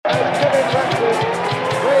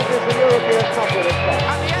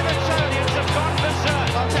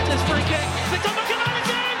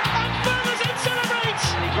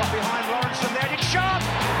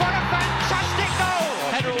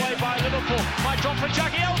Drop for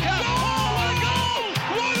Jagielka. Oh, what a goal!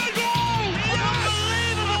 What a goal!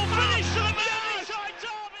 Unbelievable finish to the Merseyside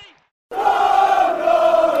derby!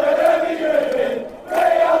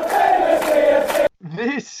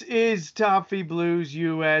 This is Toffee Blues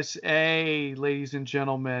USA, ladies and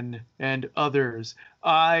gentlemen, and others.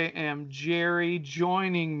 I am Jerry.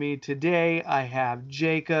 Joining me today, I have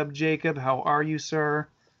Jacob. Jacob, how are you, sir?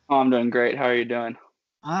 Oh, I'm doing great. How are you doing?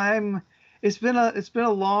 It's been a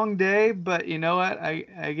long day, but you know what?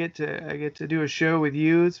 I get to do a show with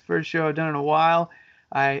you. It's the first show I've done in a while.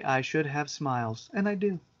 I should have smiles, and I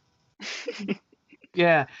do.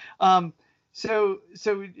 Yeah. So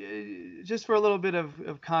just for a little bit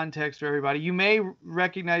of context for everybody, you may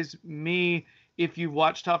recognize me if you've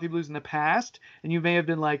watched Toffee Blues in the past, and you may have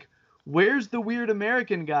been like, "Where's the weird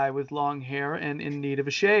American guy with long hair and in need of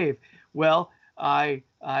a shave?" Well, I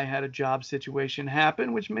had a job situation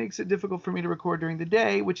happen, which makes it difficult for me to record during the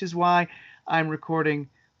day, which is why I'm recording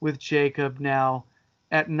with Jacob now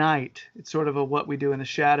at night. It's sort of a what we do in the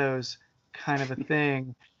shadows kind of a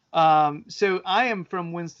thing. So I am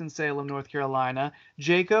from Winston-Salem, North Carolina.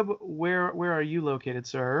 Jacob, where are you located,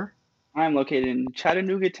 sir? I'm located in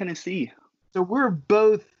Chattanooga, Tennessee. So we're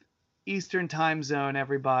both Eastern time zone,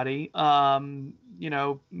 everybody. You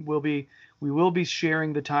know, we will be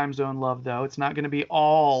sharing the time zone love, though. It's not going to be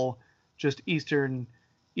all just Eastern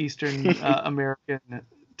American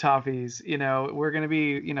toffees. You know, we're going to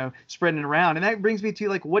be, you know, spreading it around. And that brings me to,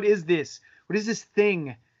 like, what is this? What is this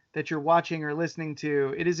thing that you're watching or listening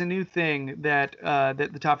to? It is a new thing that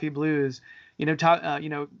that the Toffee Blues,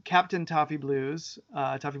 Captain Toffee Blues,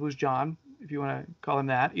 Toffee Blues John, if you want to call him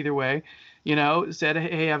that, either way, you know, said,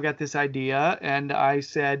 hey, I've got this idea. And I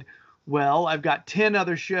said, well, I've got 10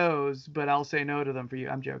 other shows, but I'll say no to them for you.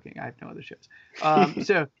 I'm joking. I have no other shows.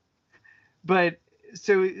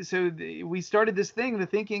 We started this thing. The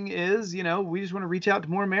thinking is, you know, we just want to reach out to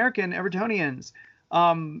more American Evertonians.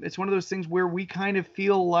 It's one of those things where we kind of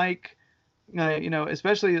feel like, you know,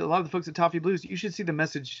 especially a lot of the folks at Toffee Blues, you should see the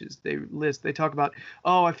messages they list. They talk about,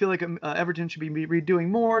 oh, I feel like Everton should be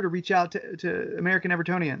doing more to reach out to American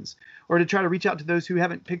Evertonians, or to try to reach out to those who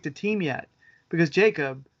haven't picked a team yet. Because,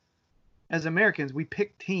 Jacob, as Americans, we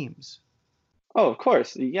pick teams. Oh, of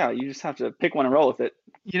course. Yeah, you just have to pick one and roll with it.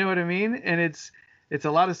 You know what I mean? And it's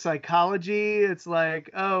a lot of psychology. It's like,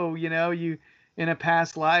 oh, you know, you in a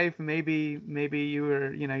past life, maybe you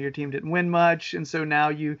were, you know, your team didn't win much, and so now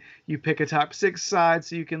you pick a top 6 side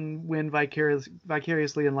so you can win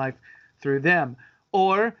vicariously in life through them.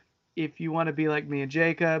 Or if you want to be like me and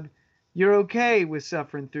Jacob, you're okay with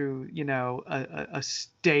suffering through, you know, a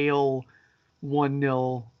stale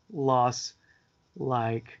 1-0 loss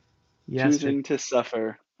like yesterday. Choosing to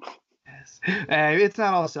suffer. Yes. It's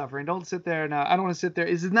not all suffering. Don't sit there now. I don't want to sit there.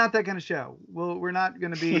 This is not that kind of show. Well, we're not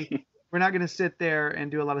going to sit there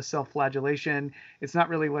and do a lot of self-flagellation. It's not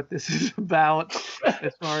really what this is about,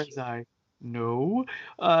 as far as I know.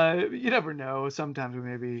 You never know. Sometimes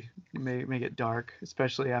we may get dark,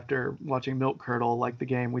 especially after watching Milk Curdle, like the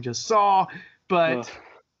game we just saw. But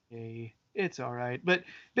hey, it's all right. But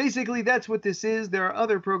basically, that's what this is. There are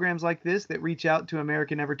other programs like this that reach out to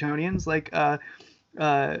American Evertonians, like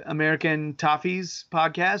American Toffees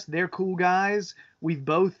podcast. They're cool guys. We've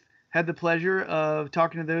both had the pleasure of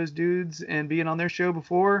talking to those dudes and being on their show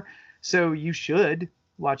before, so you should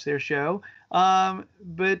watch their show.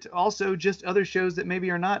 But also just other shows that maybe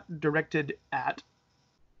are not directed at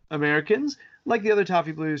Americans, like the other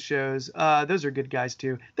Toffee Blues shows. Those are good guys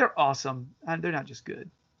too. They're awesome. They're not just good.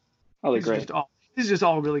 Oh, they're great. These are just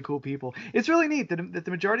all really cool people. It's really neat that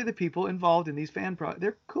the majority of the people involved in these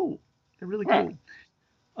they're cool. They're really cool.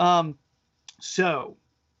 So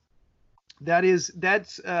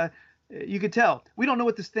that's you could tell we don't know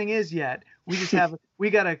what this thing is yet. We just we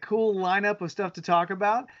got a cool lineup of stuff to talk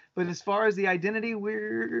about. But as far as the identity,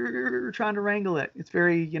 we're trying to wrangle it. It's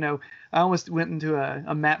very, you know, I almost went into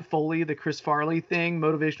a Matt Foley, the Chris Farley thing,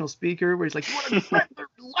 motivational speaker, where he's like, you want to grab their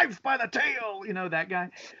life by the tail, you know, that guy.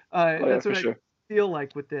 That's what I feel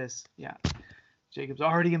like with this. Yeah. Jacob's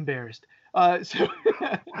already embarrassed. Sorry,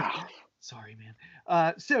 man.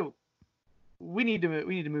 So we need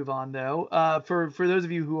to move on, though. For those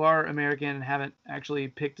of you who are American and haven't actually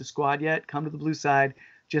picked a squad yet, come to the blue side.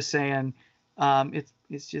 Just saying,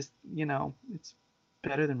 it's just, you know, it's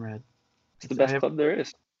better than red. It's the best club there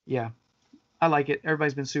is. Yeah, I like it.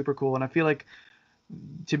 Everybody's been super cool, and I feel like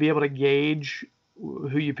to be able to gauge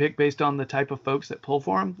who you pick based on the type of folks that pull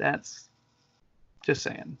for them, that's just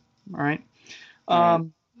saying. All right.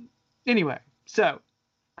 Anyway, so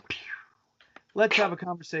let's have a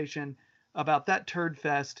conversation about that turd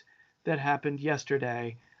fest that happened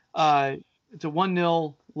yesterday. It's a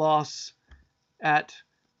 1-0 loss at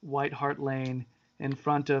White Hart Lane in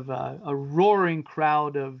front of a roaring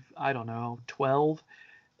crowd of, I don't know, 12.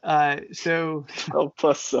 So 12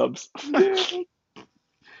 plus subs.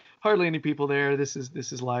 hardly any people there. This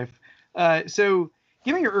is life. So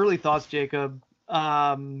give me your early thoughts, Jacob,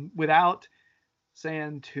 without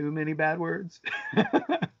saying too many bad words.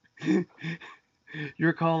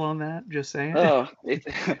 Your call on that, just saying.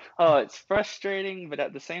 It's frustrating, but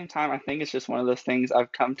at the same time, I think it's just one of those things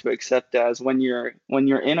I've come to accept as when you're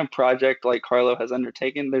in a project like Carlo has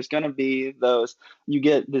undertaken, there's going to be those, you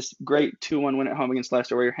get this great 2-1 win at home against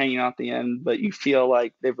Leicester where you're hanging out the end, but you feel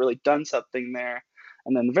like they've really done something there.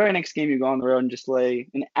 And then the very next game you go on the road and just lay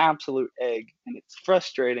an absolute egg, and it's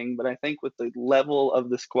frustrating. But I think with the level of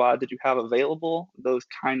the squad that you have available, those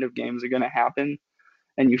kind of games are going to happen.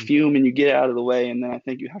 And you fume and you get out of the way, and then I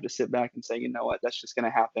think you have to sit back and say, you know what, that's just going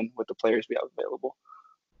to happen with the players we have available.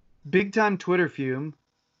 Big time Twitter fume,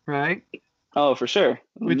 right? Oh, for sure.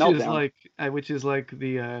 Which Meltdown. is like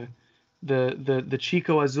the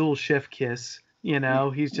Chico Azul chef kiss. You know,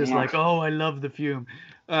 he's just like, oh, I love the fume.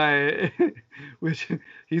 Which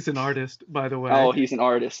he's an artist, by the way. Oh, he's an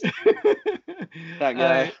artist. That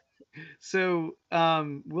guy. So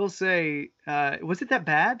we'll say, was it that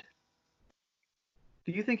bad?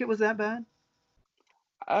 Do you think it was that bad?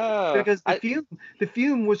 Because the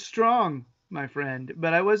fume was strong, my friend.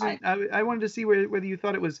 But I wasn't. I wanted to see whether you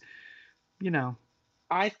thought it was, you know.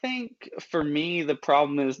 I think for me, the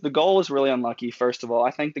problem is the goal is really unlucky, first of all.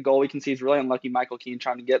 I think the goal we can see is really unlucky. Michael Keane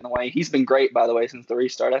trying to get in the way. He's been great, by the way, since the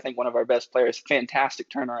restart. I think one of our best players. Fantastic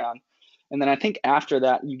turnaround. And then I think after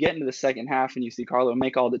that, you get into the second half and you see Carlo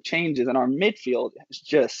make all the changes, and our midfield is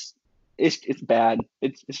just it's bad.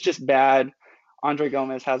 It's just bad. Andre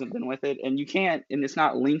Gomez hasn't been with it, and you can't, and it's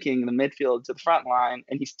not linking the midfield to the front line,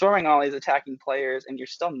 and he's throwing all these attacking players, and you're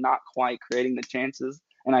still not quite creating the chances.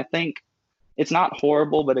 And I think it's not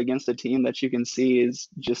horrible, but against a team that you can see is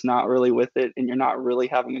just not really with it, and you're not really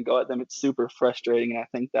having a go at them, it's super frustrating. And I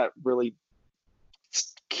think that really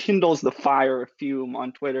kindles the fire of fume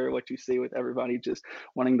on Twitter, what you see with everybody just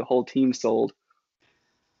wanting the whole team sold.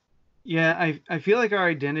 Yeah, I feel like our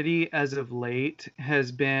identity as of late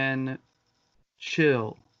has been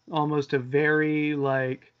chill, almost a very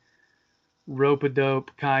like rope-a-dope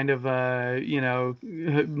kind of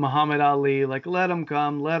Muhammad Ali, like let them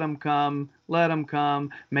come,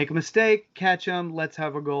 make a mistake, catch them, let's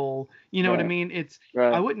have a goal. You know what I mean? It's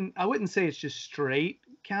right. I wouldn't say it's just straight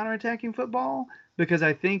counterattacking football, because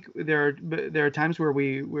I think there are times where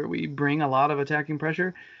we bring a lot of attacking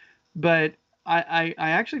pressure, but I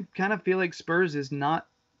actually kind of feel like Spurs is not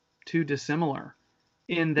too dissimilar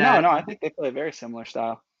in that. No, I think they play a very similar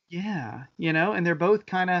style. Yeah, and they're both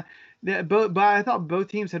but I thought both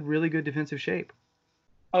teams had really good defensive shape.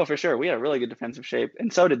 Oh, for sure. We had a really good defensive shape,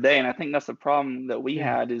 and so did they. And I think that's the problem that we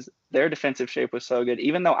had, is their defensive shape was so good.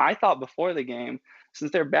 Even though I thought before the game,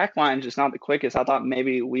 since their back line is just not the quickest, I thought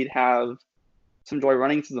maybe we'd have some joy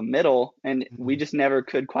running to the middle, and we just never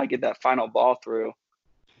could quite get that final ball through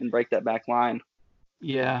and break that back line.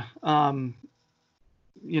 Yeah.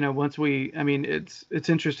 It's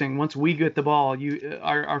interesting. Once we get the ball,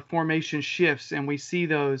 our formation shifts, and we see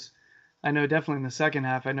those. I know definitely in the second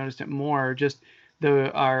half, I noticed it more. Just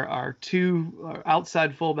our two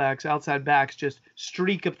outside fullbacks, outside backs, just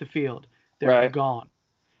streak up the field. They're gone.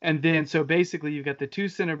 And then so basically you've got the two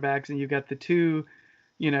center backs, and you've got the two,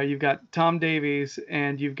 you've got Tom Davies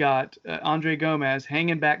and you've got Andre Gomez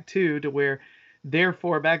hanging back to where they're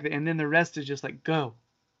four back, and then the rest is just like go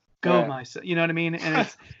my son. You know what I mean? And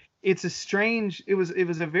it's a strange. It was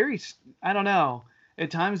a very, I don't know.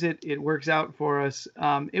 At times it works out for us.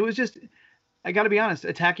 It was just, I got to be honest,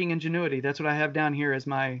 attacking ingenuity. That's what I have down here as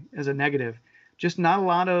a negative. Just not a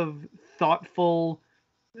lot of thoughtful,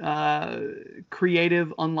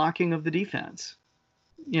 creative unlocking of the defense.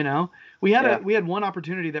 We had one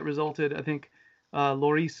opportunity that resulted. I think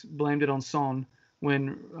Lloris blamed it on Son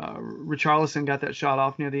when Richarlison got that shot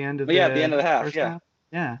off near the end of at the end of the half.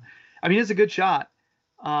 Yeah. I mean, it's a good shot,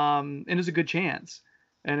 and it was a good chance,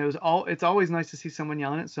 and it's always nice to see someone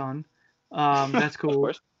yelling at Son. That's cool. Of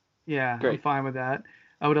course. Yeah, great. I'm fine with that.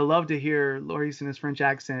 I would have loved to hear Lloris in his French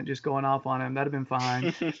accent just going off on him. That'd have been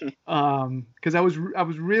fine. Because I was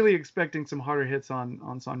really expecting some harder hits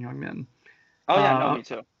on Son Heung-min. Oh yeah, no, me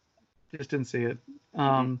too. Just didn't see it.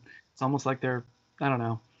 It's almost like they're, I don't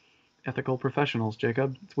know, ethical professionals,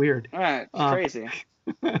 Jacob. It's weird. All right, it's crazy.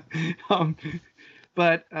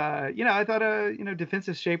 But I thought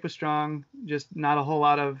defensive shape was strong. Just not a whole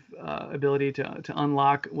lot of ability to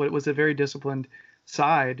unlock what was a very disciplined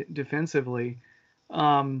side defensively.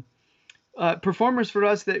 Performers for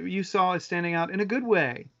us that you saw as standing out in a good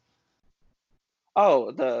way.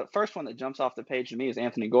 Oh, the first one that jumps off the page to me is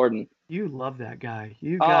Anthony Gordon. You love that guy.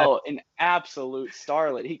 You got Oh, an absolute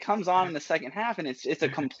starlet. He comes on in the second half, and it's a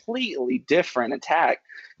completely different attack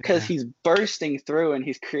because yeah. he's bursting through and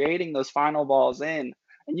he's creating those final balls in,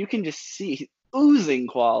 and you can just see he's oozing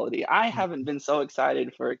quality. I haven't been so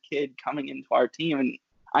excited for a kid coming into our team, and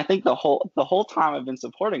I think the whole time I've been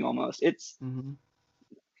supporting almost. It's Mhm.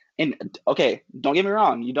 and okay, don't get me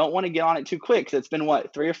wrong, you don't want to get on it too quick because it's been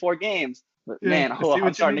what 3 or 4 games. But Yeah, man, I see I'm what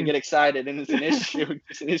you starting to mean. get excited, and it's an issue.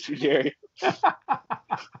 It's an issue, Jerry.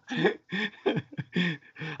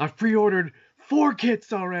 I pre-ordered 4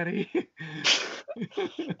 kits already.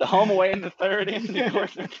 The home away in the third, Anthony Yeah.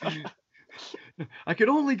 Gordon. I could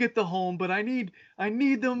only get the home, but I need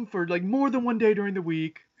them for like more than one day during the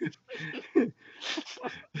week.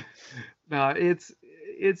 No, it's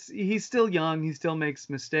he's still young, he still makes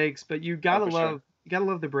mistakes, but you gotta for sure.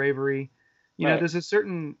 love the bravery. You know, Right. there's a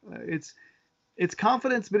certain it's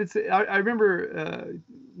confidence, but I remember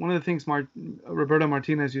one of the things Roberto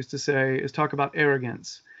Martinez used to say is talk about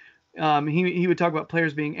arrogance. He would talk about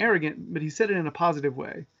players being arrogant, but he said it in a positive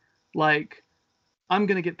way, like I'm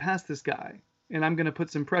gonna get past this guy and I'm gonna put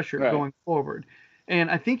some pressure Right. going forward. And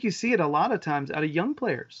I think you see it a lot of times out of young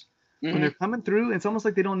players when they're coming through. It's almost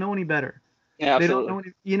like they don't know any better. Yeah, They don't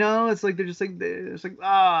absolutely. know it's like they're just like it's like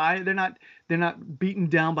they're not beaten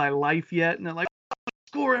down by life yet, and they're like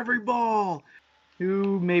score every ball.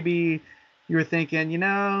 Who maybe you're thinking,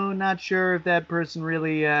 not sure if that person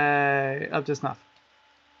really up to snuff.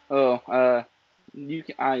 Oh,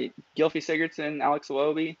 Gylfi Sigurdsson, Alex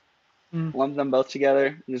Iwobi, lump them both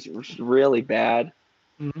together. It's really bad.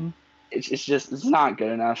 Mm-hmm. It's not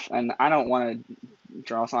good enough, and I don't want to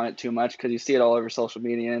draw us on it too much because you see it all over social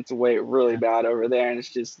media, and it's really bad over there, and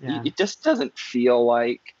it's just it just doesn't feel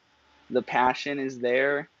like the passion is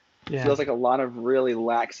there. It feels like a lot of really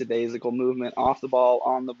lackadaisical movement off the ball,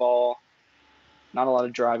 on the ball, not a lot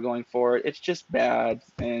of drive going forward. It's just bad,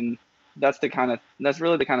 and that's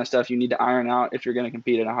really the kind of stuff you need to iron out if you're going to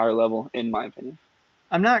compete at a higher level, in my opinion.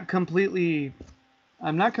 I'm not completely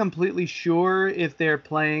sure if they're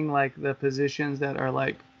playing like the positions that are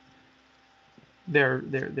like their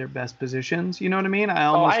best positions. You know what I mean? I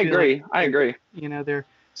almost I feel like agree. I agree. They're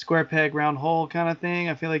square peg round hole kind of thing.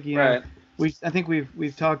 I feel like Right. I think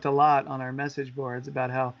we've talked a lot on our message boards about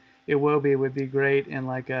how Iwobi would be great in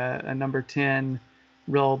like a number 10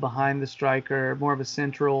 role behind the striker, more of a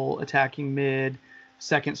central attacking mid,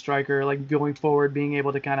 second striker, like going forward, being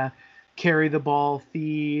able to kind of carry the ball,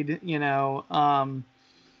 feed,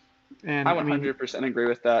 and I 100% agree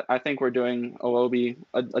with that. I think we're doing Iwobi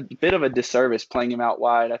a bit of a disservice playing him out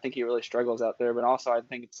wide. I think he really struggles out there, but also I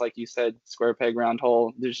think it's like you said, square peg round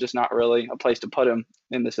hole. There's just not really a place to put him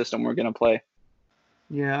in the system we're going to play.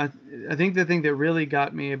 Yeah, I think the thing that really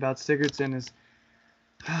got me about Sigurdsson is,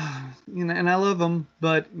 and I love him,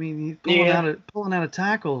 but I mean, he's pulling out of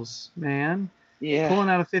tackles, man. Yeah. Pulling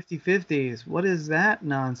out of 50-50s. What is that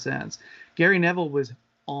nonsense? Gary Neville was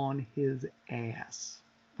on his ass,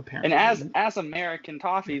 apparently. And as American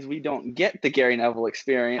Toffees, we don't get the Gary Neville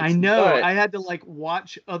experience. I know. I had to like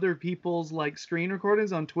watch other people's like screen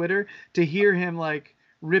recordings on Twitter to hear him like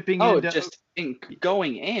ripping into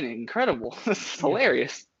going in. Incredible. It's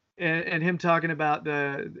hilarious. And him talking about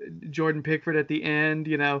the Jordan Pickford at the end,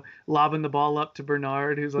 lobbing the ball up to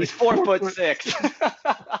Bernard, who's like he's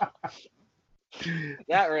 4'6".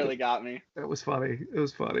 That really got me. That was funny. It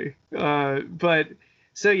was funny. But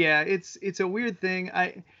so yeah, it's a weird thing.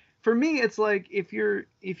 For me, it's like if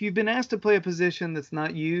you've been asked to play a position that's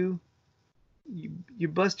not you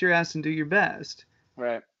bust your ass and do your best.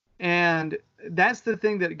 Right. And that's the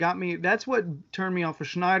thing that got me. That's what turned me off of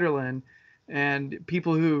Schneiderlin. And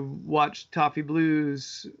people who watched Toffee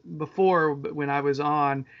Blues before, when I was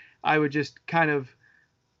on, I would just kind of,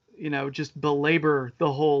 just belabor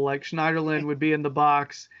the whole, like Schneiderlin would be in the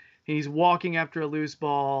box. He's walking after a loose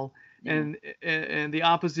ball, and the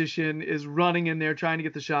opposition is running in there trying to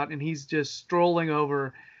get the shot, and he's just strolling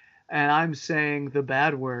over, and I'm saying the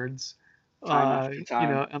bad words. Time after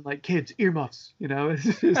time. I'm like, kids, earmuffs, it's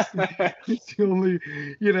just, it's the only,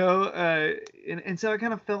 and so I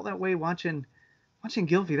kind of felt that way watching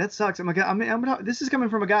Gylfi. That sucks. I'm like, this is coming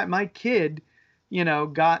from a guy, my kid,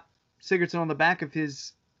 got Sigurdsson on the back of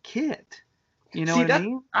his kit. You know what I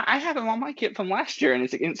mean? I have him on my kit from last year, and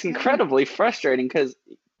it's incredibly frustrating because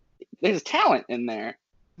there's talent in there.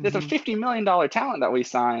 There's a $50 million talent that we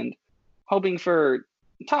signed, hoping for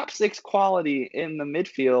top 6 quality in the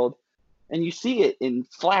midfield. And you see it in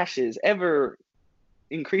flashes, ever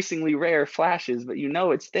increasingly rare flashes, but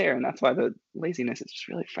it's there, and that's why the laziness is just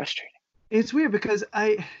really frustrating. It's weird because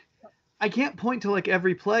I I can't point to like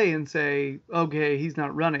every play and say, okay, he's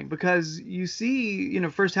not running, because you see,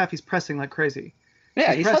 first half he's pressing like crazy. Yeah,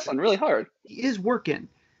 He's he's pressing. hustling really hard. He is working.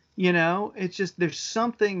 It's just there's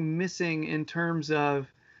something missing in terms of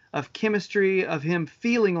chemistry, of him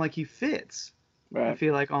feeling like he fits. Right. I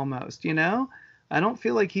feel like almost, I don't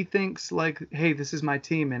feel like he thinks like, hey, this is my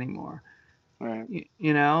team anymore. Right.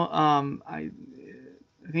 I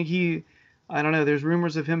think I don't know. There's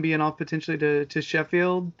rumors of him being off potentially to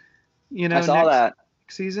Sheffield, I saw that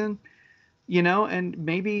season, and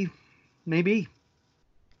maybe,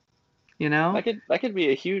 that could be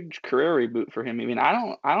a huge career reboot for him. I mean,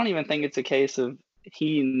 I don't even think it's a case of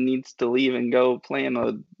he needs to leave and go play in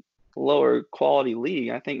a lower quality league.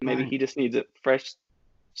 I think maybe he just needs a fresh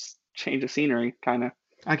change of scenery, kind of.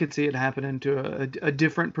 I could see it happening to a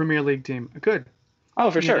different Premier League team. I could.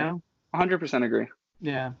 Oh, for sure. 100% agree.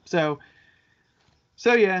 Yeah. So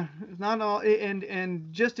yeah, not all. And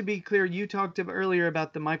just to be clear, you talked earlier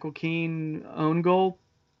about the Michael Keane own goal.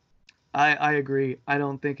 I agree. I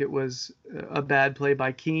don't think it was a bad play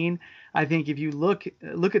by Keane. I think if you look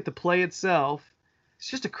at the play itself, it's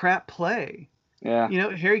just a crap play. Yeah.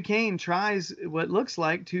 Harry Kane tries what looks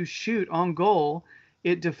like to shoot on goal.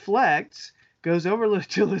 It deflects, goes over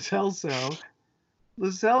to Lo Celso. Lo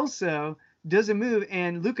Celso doesn't move,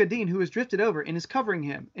 and Luca Dean, who has drifted over and is covering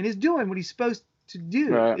him and is doing what he's supposed to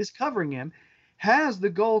do, is covering him, has the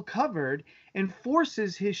goal covered and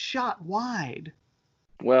forces his shot wide.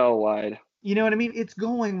 Well wide. You know what I mean? It's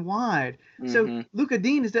going wide. Mm-hmm. So Luca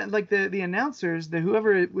Dean is like the announcers,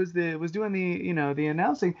 whoever it was was doing the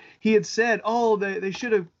announcing. He had said, "Oh, they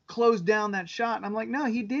should have closed down that shot." And I'm like, "No,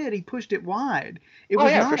 he did. He pushed it wide. It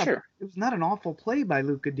was not for sure. It was not an awful play by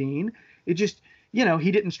Luca Dean. It just,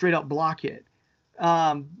 he didn't straight up block it.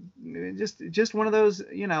 Just one of those,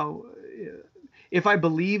 if I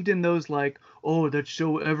believed in those like, oh, that's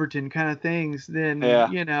so Everton kind of things, then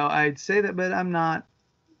I'd say that, but I'm not.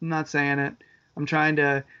 I'm not saying it. I'm trying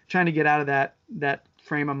to get out of that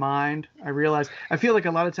frame of mind. I feel like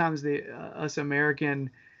a lot of times us American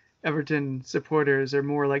Everton supporters are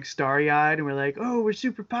more like starry-eyed, and we're like, oh, we're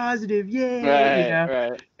super positive, yay,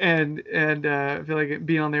 right. And I feel like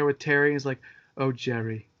being on there with Terry is like, oh,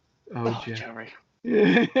 Jerry, Jerry.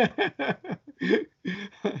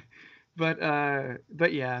 But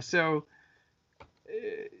yeah, so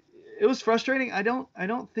it was frustrating. I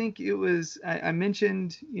don't think it was. I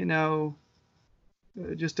mentioned,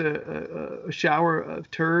 just a shower of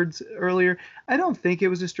turds earlier. I don't think it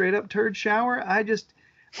was a straight up turd shower. I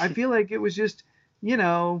feel like it was just,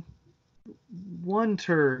 one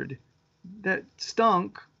turd that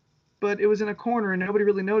stunk, but it was in a corner and nobody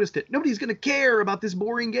really noticed it. Nobody's gonna care about this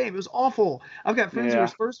boring game. It was awful. I've got friends who are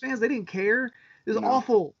Spurs fans. They didn't care. It was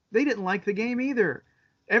awful. They didn't like the game either.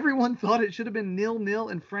 Everyone thought it should have been 0-0,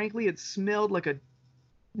 and frankly, it smelled like a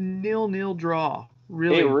 0-0 draw.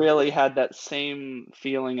 Really, it really had that same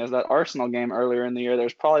feeling as that Arsenal game earlier in the year.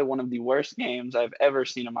 There's probably one of the worst games I've ever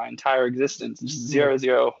seen in my entire existence.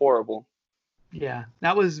 0-0, horrible. Yeah,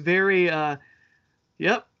 that was very. Yep,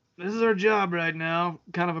 this is our job right now.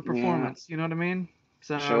 Kind of a performance. You know what I mean?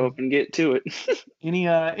 So show up and get to it.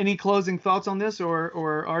 Any closing thoughts on this,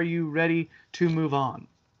 or are you ready to move on?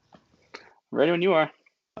 Ready when you are.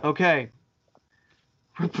 Okay,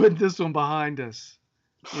 we're putting this one behind us.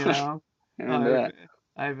 I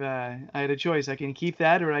had a choice. I can keep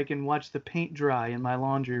that, or I can watch the paint dry in my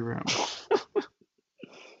laundry room.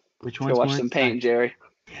 Which one's go watch more some exciting? paint, Jerry.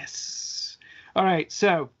 Yes. All right.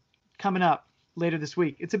 So coming up later this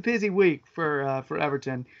week, it's a busy week for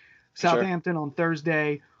Everton. Southampton on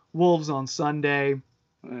Thursday, Wolves on Sunday.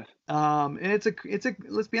 And it's a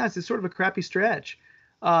let's be honest, it's sort of a crappy stretch.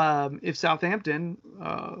 If Southampton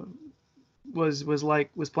was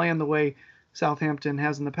playing the way Southampton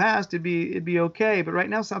has in the past, it'd be okay. But right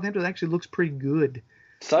now, Southampton actually looks pretty good.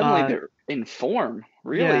 Suddenly they're in form,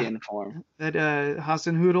 really in form. That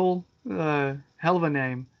Hassan Hoodle, hell of a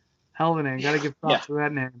name. Got to give props for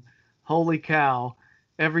that name. Holy cow!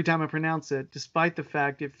 Every time I pronounce it, despite the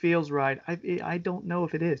fact it feels right, I don't know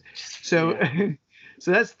if it is. So. So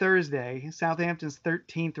that's Thursday. Southampton's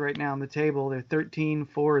 13th right now on the table. They're 13,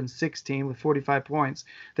 4, and 16 with 45 points.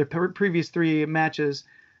 Their previous three matches,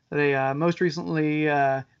 they most recently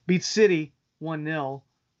beat City 1-0,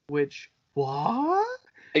 which, what?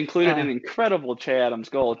 Included an incredible Che Adams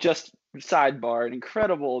goal. Just sidebar, an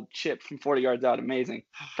incredible chip from 40 yards out. Amazing.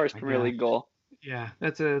 First Premier League goal. Yeah,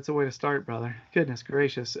 that's a way to start, brother. Goodness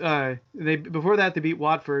gracious. Before that, they beat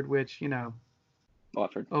Watford, which,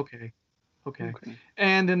 Watford. Okay.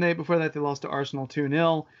 And then before that, they lost to Arsenal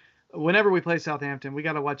 2-0. Whenever we play Southampton, we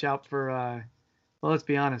got to watch out for, well, let's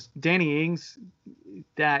be honest, Danny Ings,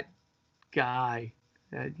 that guy.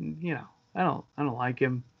 I don't like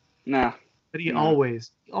him, Nah, but he nah.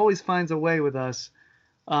 always finds a way with us.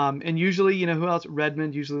 And usually, who else?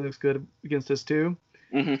 Redmond usually looks good against us too.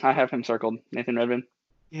 I have him circled, Nathan Redmond.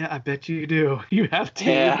 Yeah, I bet you do. You have to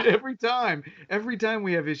Yeah. every time. Every time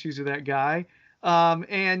we have issues with that guy.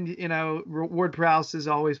 And Ward Prowse is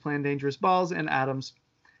always playing dangerous balls, and Adams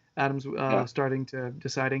Yeah. starting to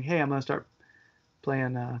deciding, hey, I'm gonna start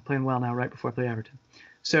playing well now right before I play Everton.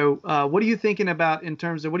 So what are you thinking about in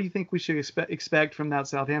terms of what do you think we should expect from that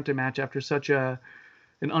Southampton match after such an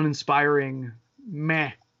uninspiring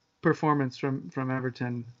meh performance from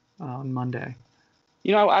Everton on Monday?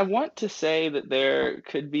 I want to say that there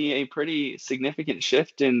could be a pretty significant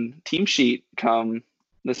shift in team sheet come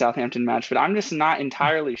the Southampton match, but I'm just not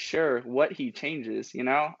entirely sure what he changes.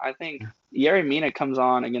 I think Yerry Mina comes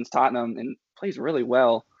on against Tottenham and plays really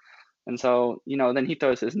well. And so, then he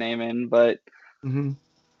throws his name in, but Mm-hmm.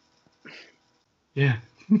 Yeah.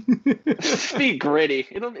 be gritty.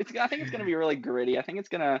 I think it's going to be really gritty. I think it's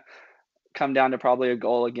going to come down to probably a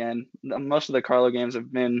goal again. Most of the Carlo games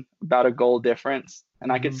have been about a goal difference,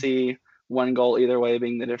 and I could see one goal either way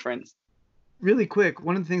being the difference. Really quick,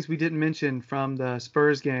 one of the things we didn't mention from the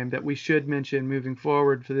Spurs game that we should mention moving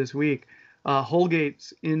forward for this week,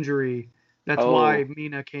 Holgate's injury. That's why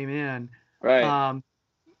Mina came in. Right.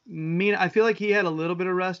 Mina, I feel like he had a little bit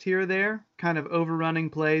of rust here or there, kind of overrunning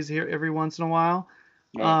plays here every once in a while.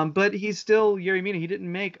 Right. But he's still Yerry Mina. He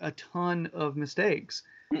didn't make a ton of mistakes.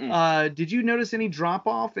 Did you notice any drop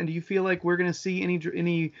off? And do you feel like we're going to see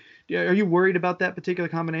any? Are you worried about that particular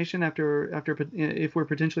combination after if we're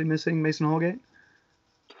potentially missing Mason Holgate?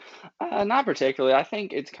 Not particularly. I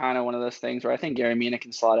think it's kind of one of those things where I think Yerry Mina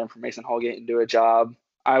can slot in for Mason Holgate and do a job.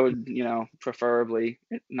 I would, preferably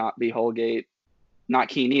it not be Holgate. Not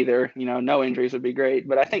Keane either. No injuries would be great,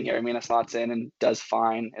 but I think Yerry Mina slots in and does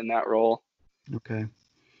fine in that role. Okay.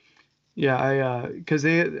 Yeah, because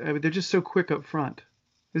they're just so quick up front.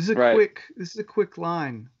 This is a quick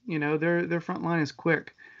line. Their front line is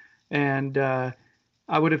quick, and I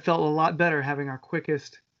would have felt a lot better having our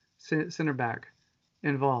quickest center back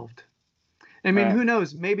involved. I mean, who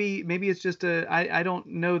knows? Maybe it's just I don't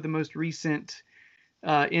know the most recent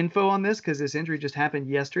info on this because this injury just happened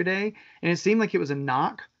yesterday, and it seemed like it was a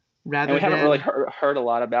knock rather than. And we haven't really heard a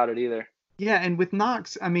lot about it either. Yeah, and with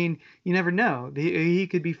knocks, I mean, you never know. He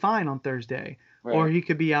could be fine on Thursday, or he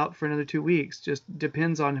could be out for another 2 weeks. Just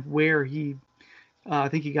depends on where he. I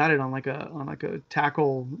think he got it on like a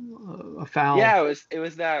tackle, a foul. Yeah, it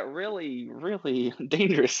was that really really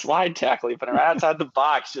dangerous slide tackle he put him right outside the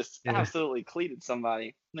box, just absolutely cleated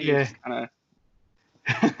somebody. Kind of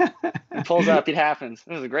pulls up. It happens.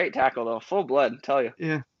 It was a great tackle though, full blood. Tell you.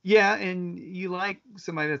 Yeah, and you like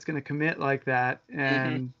somebody that's going to commit like that,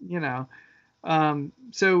 and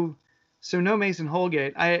so no Mason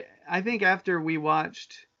Holgate. I think after we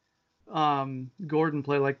watched Gordon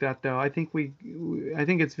play like that, though, I think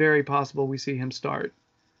it's very possible we see him start.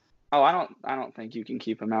 Oh, I don't think you can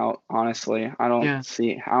keep him out. Honestly, I don't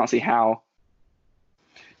see how.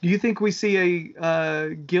 Do you think we see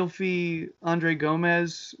a Gylfi Andre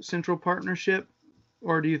Gomez central partnership,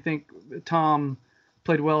 or do you think Tom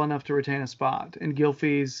played well enough to retain a spot, and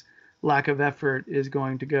Gylfi's lack of effort is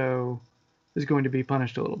going to be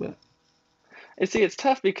punished a little bit? It's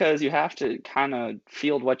tough because you have to kind of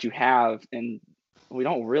field what you have, and we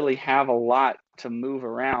don't really have a lot to move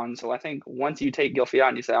around. So I think once you take Gylfi out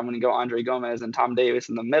and you say, I'm going to go Andre Gomez and Tom Davies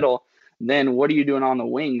in the middle, then what are you doing on the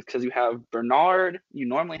wings? Because you have Bernard. You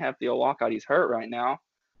normally have Theo Walcott. He's hurt right now.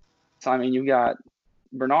 So, I mean, you've got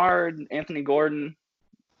Bernard, Anthony Gordon,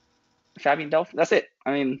 Fabian Delph. That's it.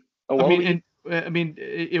 I mean, Iwobi.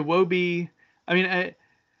 Iwobi. I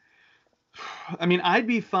mean, I'd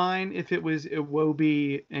be fine if it was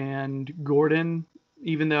Iwobi and Gordon,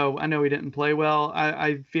 even though I know he didn't play well.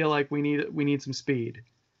 I feel like we need some speed.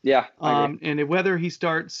 Yeah. I agree. And whether he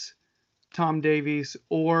starts Tom Davies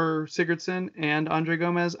or Sigurdsson and Andre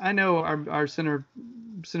Gomez, I know our center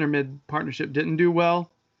mid partnership didn't do well,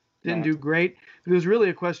 didn't do great. It was really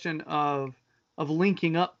a question of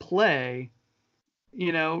linking up play,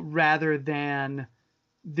 rather than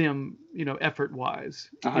them, effort wise.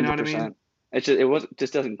 100%. You know what I mean? It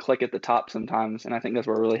just doesn't click at the top sometimes, and I think that's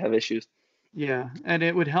where we really have issues. Yeah, and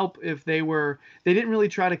it would help if they didn't really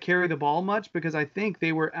try to carry the ball much, because I think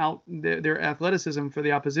they were out, their athleticism for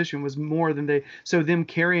the opposition was more than so them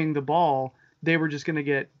carrying the ball, they were just going to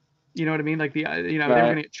get, you know what I mean? Like they were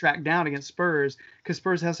going to get tracked down against Spurs, because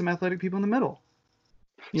Spurs has some athletic people in the middle.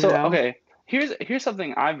 Okay, here's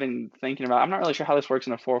something I've been thinking about. I'm not really sure how this works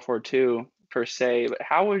in a 4-4-2 per se, but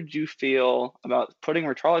how would you feel about putting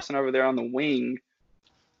Richarlison over there on the wing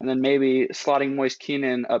and then maybe slotting Moise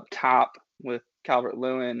Keenan up top with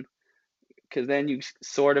Calvert-Lewin, because then you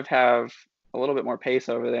sort of have a little bit more pace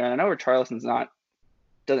over there. And I know Richarlison's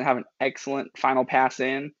doesn't have an excellent final pass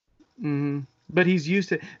in. Mm-hmm. But he's used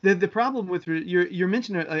to the problem with you're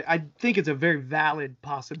mentioning. I think it's a very valid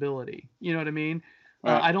possibility. You know what I mean?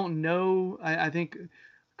 Right. I don't know. I think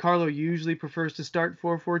Carlo usually prefers to start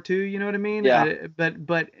 4-4-2. You know what I mean? Yeah.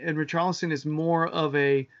 But and Richarlison is more of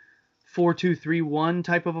a 4-2-3-1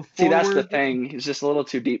 type of a forward. See, that's the thing. He's just a little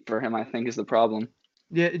too deep for him, I think, is the problem.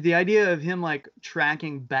 Yeah, the idea of him like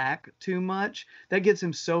tracking back too much, that gets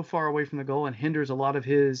him so far away from the goal and hinders a lot of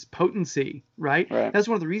his potency, right? That's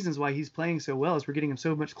one of the reasons why he's playing so well, is we're getting him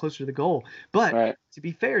so much closer to the goal. But to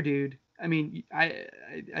be fair, dude, I mean, I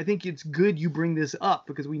think it's good you bring this up,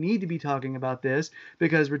 because we need to be talking about this,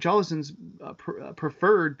 because Richarlison's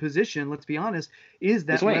preferred position, let's be honest, is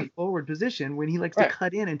that left forward position when he likes to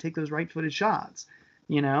cut in and take those right-footed shots.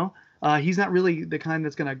 You know, he's not really the kind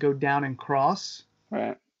that's going to go down and cross.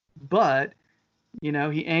 Right. But, you know,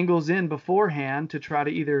 he angles in beforehand to try to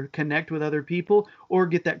either connect with other people or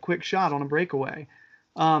get that quick shot on a breakaway.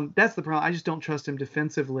 That's the problem. I just don't trust him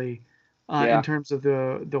defensively in terms of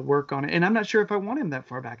the work on it. And I'm not sure if I want him that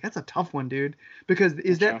far back. That's a tough one, dude. Because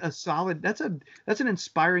a solid – that's an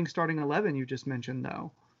inspiring starting 11 you just mentioned,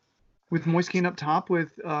 though. With Moise Kean up top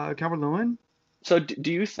with Calvert-Lewin? So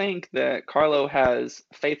do you think that Carlo has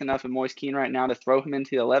faith enough in Moise Kean right now to throw him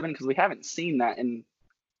into the 11? Because we haven't seen that in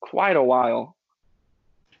quite a while.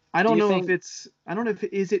 I don't know if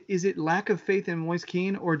is it lack of faith in Moise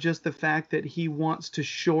Kean, or just the fact that he wants to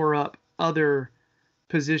shore up other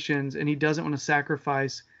positions and he doesn't want to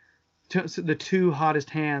sacrifice the two hottest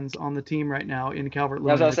hands on the team right now in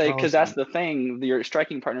Calvert-Lewin. As I say, because that's the thing. Your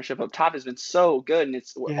striking partnership up top has been so good, and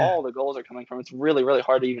it's where all the goals are coming from. It's really, really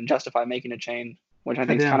hard to even justify making a change, which I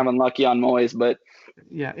think is kind of unlucky on Moise. But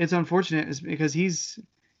yeah, it's unfortunate, is because he's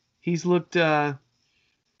looked, he's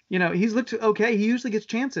looked okay. He usually gets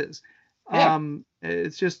chances. Yeah.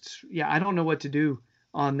 It's just, I don't know what to do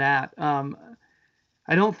on that.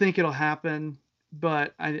 I don't think it'll happen,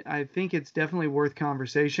 but I think it's definitely worth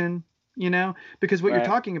conversation. You know, because what you're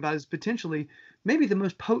talking about is potentially maybe the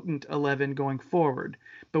most potent 11 going forward.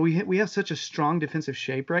 But we have such a strong defensive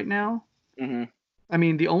shape right now. Mm-hmm. I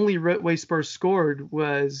mean, the only way Spurs scored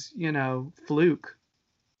was, fluke.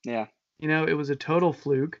 Yeah. It was a total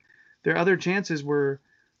fluke. Their other chances were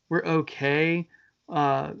okay.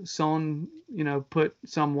 Son, put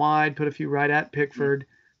some wide, put a few right at Pickford.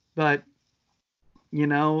 But,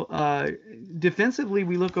 defensively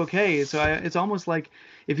we look okay. So it's almost like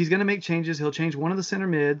if he's going to make changes, he'll change one of the center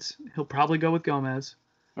mids. He'll probably go with Gomez.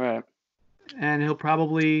 Right. And he'll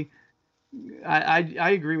probably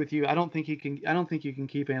I agree with you. I don't think you can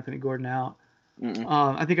keep Anthony Gordon out.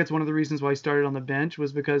 I think that's one of the reasons why he started on the bench,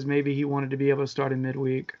 was because maybe he wanted to be able to start in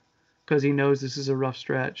midweek, because he knows this is a rough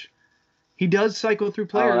stretch. He does cycle through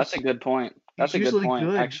players. Oh, that's a good point. That's a good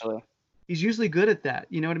point, actually. He's usually good at that.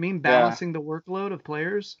 You know what I mean? Balancing the workload of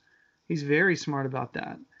players. He's very smart about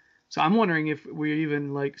that. So I'm wondering if we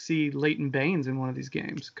even see Leighton Baines in one of these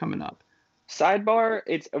games coming up. Sidebar,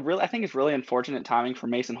 I think it's really unfortunate timing for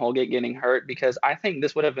Mason Holgate getting hurt, because I think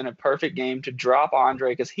this would have been a perfect game to drop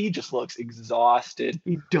Andre, because he just looks exhausted.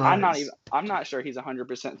 He does. I'm not sure he's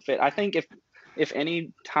 100% fit. I think if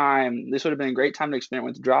any time, this would have been a great time to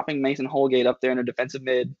experiment with dropping Mason Holgate up there in a defensive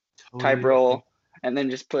mid type role, and then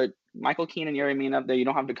just put Michael Keane and Yerry Mina up there. You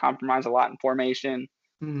don't have to compromise a lot in formation.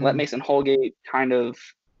 Mm-hmm. Let Mason Holgate kind of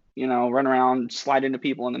run around, slide into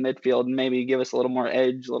people in the midfield, and maybe give us a little more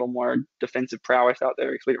edge, a little more defensive prowess out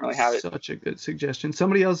there, because we didn't really have it. Such a good suggestion.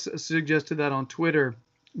 Somebody else suggested that on Twitter,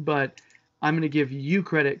 but I'm going to give you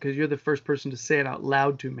credit because you're the first person to say it out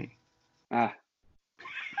loud to me. No,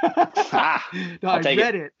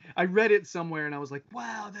 I read it somewhere, and I was like,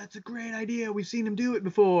 wow, that's a great idea. We've seen him do it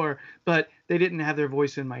before, but they didn't have their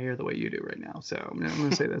voice in my ear the way you do right now. So I'm going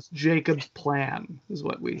to say that's Jacob's plan is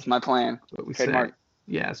what we. It's my plan. What we Trademark. say.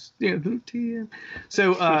 Yes.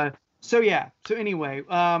 So anyway,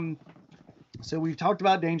 so we've talked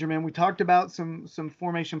about Dangerman. We talked about some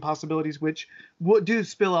formation possibilities, which do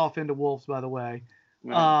spill off into Wolves, by the way.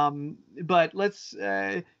 Right. But let's,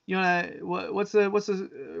 do we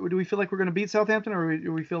feel like we're going to beat Southampton, or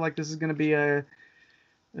do we feel like this is going to be a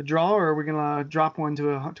draw, or are we going to drop one to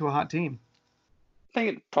a hot team? I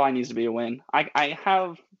think it probably needs to be a win. I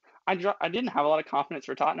didn't have a lot of confidence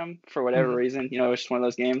for Tottenham for whatever reason. It was just one of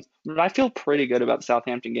those games. But I feel pretty good about the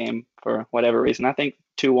Southampton game for whatever reason. I think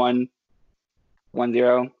 2-1,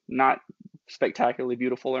 1-0, not spectacularly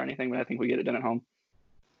beautiful or anything, but I think we get it done at home.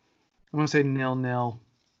 I want to say 0-0.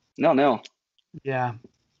 0-0. Yeah.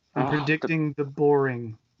 I'm predicting the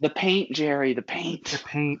boring The paint, Jerry. The The paint.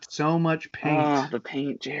 paint, so much paint. Ah, the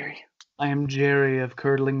paint, Jerry. I am Jerry of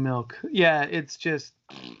curdling milk. Yeah, it's just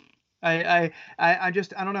I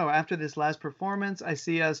just I don't know. After this last performance, I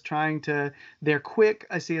see us they're quick.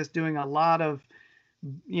 I see us doing a lot of,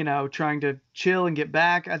 trying to chill and get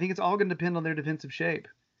back. I think it's all going to depend on their defensive shape.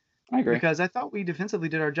 I agree. Because I thought we defensively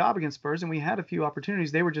did our job against Spurs and we had a few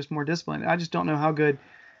opportunities. They were just more disciplined. I just don't know how good.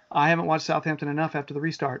 I haven't watched Southampton enough after the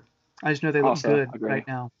restart. I just know they look Also, good agree. right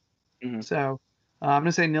now. Mhm. So I'm going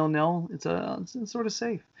to say 0-0. It's sort of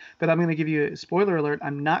safe. But I'm going to give you a spoiler alert.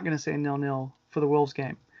 I'm not going to say 0-0 for the Wolves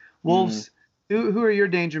game. Wolves, who are your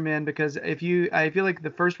danger men? Because I feel like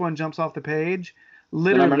the first one jumps off the page,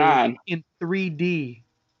 literally number 9. in 3D.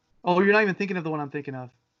 Oh, you're not even thinking of the one I'm thinking of.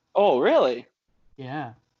 Oh, really?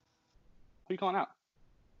 Yeah. Who are you calling out?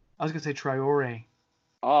 I was going to say Traore.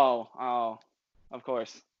 Oh, of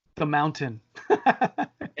course. The mountain.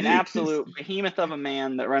 An absolute behemoth of a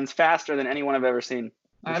man that runs faster than anyone I've ever seen.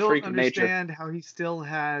 I don't understand how he still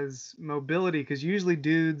has mobility, because usually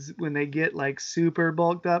dudes, when they get like super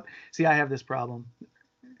bulked up, see, I have this problem.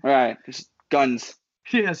 Right, just guns.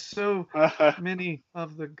 Yeah, so many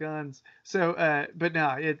of the guns. So, but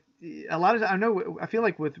no, a lot of I feel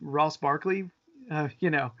like with Ross Barkley,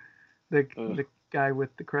 the guy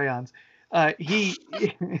with the crayons, he.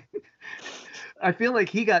 I feel like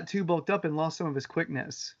he got too bulked up and lost some of his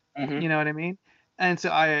quickness. Mm-hmm. You know what I mean? And so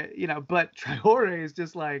but Traore is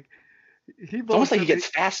just like, it's almost like he gets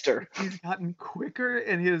faster. He's gotten quicker,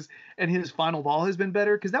 and his final ball has been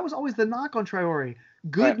better, because that was always the knock on Traore.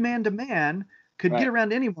 Good man to man, could get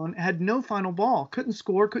around anyone, had no final ball, couldn't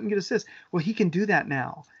score, couldn't get assists. Well, he can do that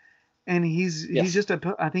now. And he's just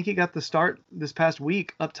I think he got the start this past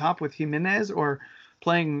week up top with Jimenez, or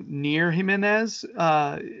playing near Jimenez.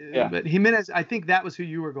 But Jimenez, I think that was who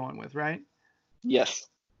you were going with, right? Yes.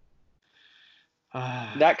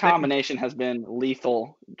 That combination has been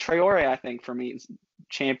lethal. Traore, I think, for me, is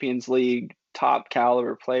Champions League top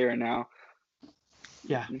caliber player now.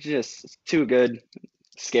 Yeah. Just too good.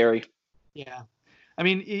 Scary. Yeah. I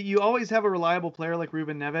mean, you always have a reliable player like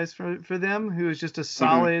Ruben Neves for them, who is just a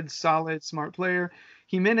solid, smart player.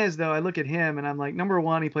 Jimenez, though, I look at him and I'm like, number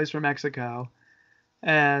one, he plays for Mexico.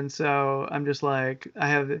 And so I'm just like,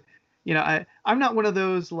 I'm not one of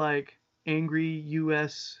those like angry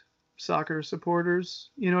U.S. soccer supporters.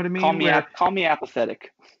 You know what I mean? Call me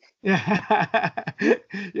apathetic. Yeah.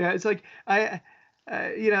 Yeah. It's like,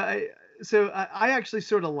 So I actually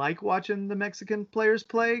sort of like watching the Mexican players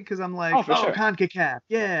play, because I'm like, sure. CONCACAF,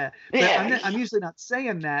 yeah. But I'm usually not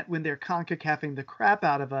saying that when they're CONCACAFing the crap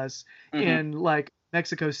out of us in like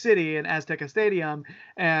Mexico City and Azteca Stadium,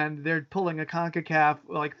 and they're pulling a CONCACAF,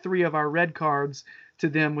 like 3 of our red cards to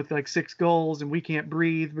them with like 6 goals, and we can't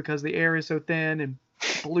breathe because the air is so thin and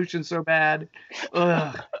pollution's so bad.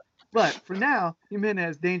 Ugh. But for now,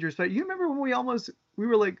 Jimenez, dangerous. But you remember when we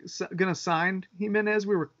were like gonna sign Jimenez?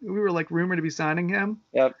 We were like rumored to be signing him.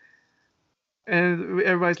 Yep. And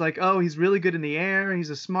everybody's like, oh, he's really good in the air. He's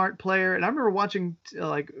a smart player. And I remember watching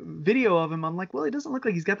like video of him. I'm like, well, he doesn't look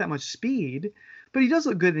like he's got that much speed, but he does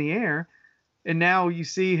look good in the air. And now you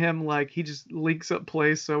see him, like, he just links up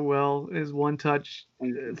plays so well. His one touch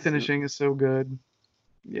finishing is so good.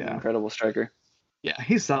 Yeah. Incredible striker. Yeah,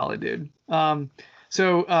 he's solid, dude.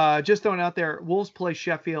 So just throwing out there, Wolves play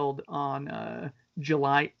Sheffield on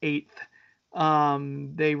July 8th.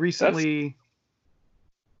 They recently.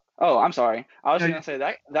 Oh, I'm sorry. I was going to say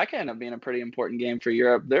that could end up being a pretty important game for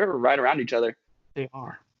Europe. They're right around each other. They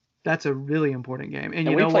are. That's a really important game.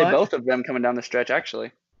 And we play both of them coming down the stretch,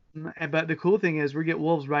 actually. But the cool thing is we get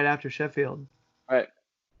Wolves right after Sheffield. Right.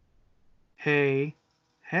 Hey.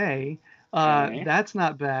 That's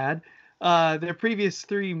not bad. Their previous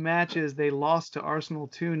 3 matches, they lost to Arsenal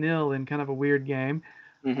 2-0 in kind of a weird game.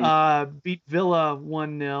 Beat Villa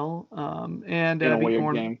 1-0. And beat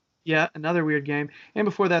Bournemouth. Game. Yeah, another weird game. And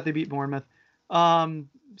before that, they beat Bournemouth.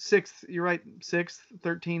 6th, you're right, 6th,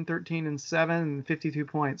 13 and 7, and 52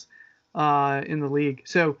 points in the league.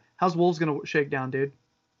 So how's Wolves going to shake down, dude?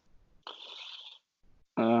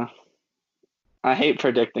 I hate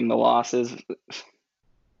predicting the losses.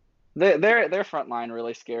 Their front line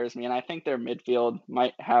really scares me, and I think their midfield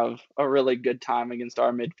might have a really good time against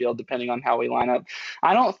our midfield, depending on how we line up.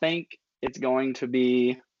 I don't think it's going to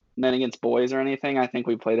be men against boys or anything. I think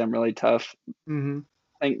we play them really tough. I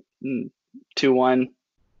think 2-1,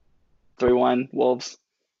 3-1 Wolves.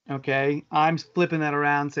 Okay, I'm flipping that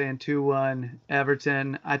around, saying 2-1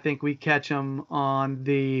 Everton. I think we catch them on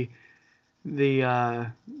the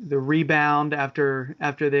rebound after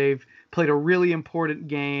they've played a really important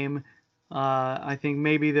game. I think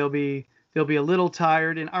maybe they'll be They'll be a little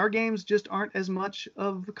tired, and our games just aren't as much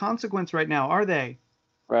of consequence right now, are they?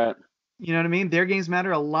 Right. You know what I mean? Their games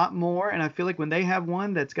matter a lot more, and I feel like when they have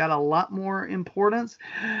one that's got a lot more importance,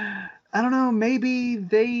 I don't know, maybe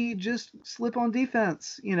they just slip on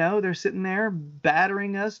defense. They're sitting there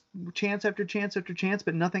battering us chance after chance after chance,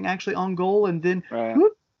 but nothing actually on goal, and then Right.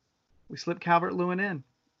 whoop, we slip Calvert-Lewin in.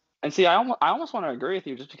 And see, I almost want to agree with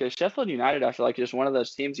you just because Sheffield United, I feel like, is just one of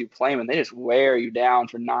those teams you play them and they just wear you down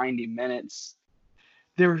for 90 minutes.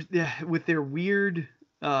 With their weird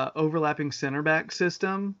overlapping center back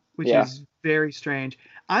system, which Yeah. is very strange.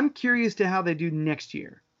 I'm curious to how they do next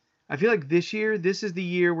year. I feel like this is the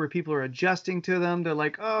year where people are adjusting to them. They're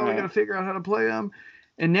like, oh, we Right. got to figure out how to play them.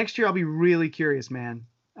 And next year, I'll be really curious, man.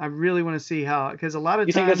 I really want to see how, because a lot of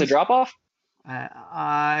You times. think that's a drop off?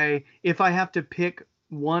 If I have to pick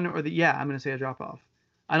one or I'm going to say a drop off.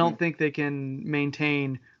 I don't think they can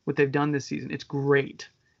maintain what they've done this season. It's great.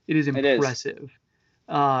 It is impressive.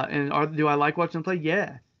 Do I like watching them play?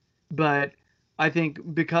 Yeah. But I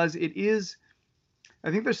think because I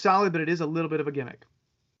think they're solid, but it is a little bit of a gimmick.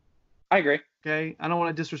 I agree. Okay. I don't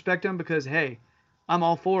want to disrespect them because, hey, I'm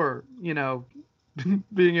all for,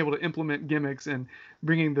 being able to implement gimmicks and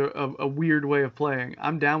bringing a weird way of playing.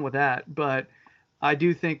 I'm down with that. But I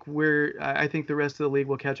do think I think the rest of the league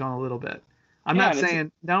will catch on a little bit. I'm not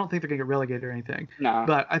saying, I don't think they're going to get relegated or anything. No.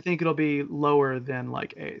 But I think it'll be lower than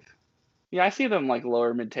like 8th. Yeah, I see them like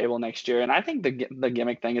lower mid-table next year, and I think the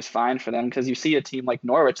gimmick thing is fine for them because you see a team like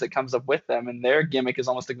Norwich that comes up with them, and their gimmick is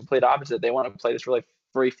almost the complete opposite. They want to play this really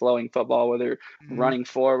free-flowing football where they're running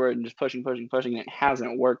forward and just pushing, and it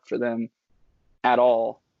hasn't worked for them at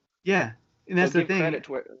all. Yeah, and that's the thing. Credit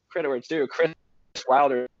where it's due. Chris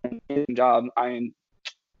Wilder, amazing job. I mean,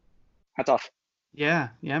 hats off. Yeah,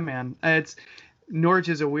 man. Norwich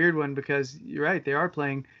is a weird one because you're right. They are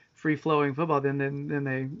playing free-flowing football. Then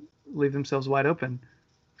they leave themselves wide open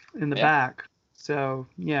in the back. So,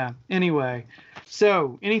 yeah. Anyway,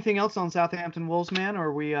 so anything else on Southampton Wolves, man? Or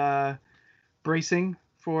are we bracing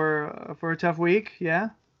for a tough week? Yeah?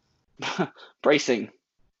 Braced,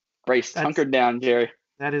 hunkered down, Jerry.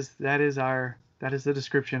 That is the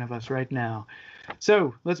description of us right now.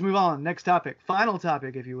 So, let's move on. Next topic. Final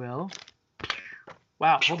topic, if you will.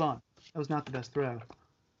 Wow, hold on. That was not the best throw.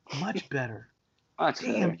 Much better.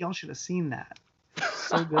 Damn, y'all should have seen that.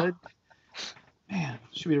 So good. Man,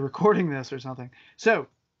 should be recording this or something. So,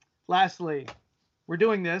 lastly, we're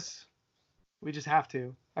doing this. We just have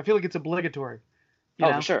to. I feel like it's obligatory.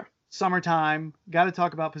 For sure. Summertime. Got to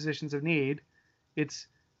talk about positions of need. It's,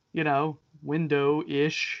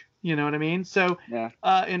 window-ish. You know what I mean? So,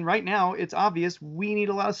 and right now, it's obvious we need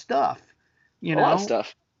a lot of stuff. A lot of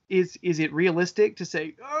stuff. Is it realistic to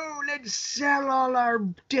say, oh, let's sell all our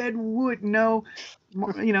dead wood? No.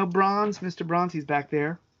 Bronze, Mr. Bronze, he's back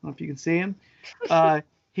there. I don't know if you can see him.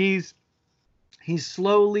 He's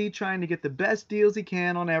slowly trying to get the best deals he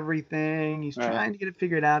can on everything. He's trying to get it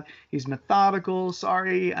figured out. He's methodical.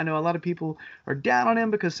 Sorry, I know a lot of people are down on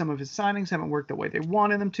him because some of his signings haven't worked the way they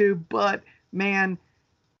wanted them to. But, man,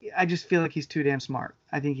 I just feel like he's too damn smart.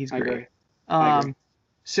 I think he's great. I agree.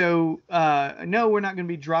 So, no, we're not going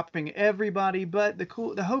to be dropping everybody, but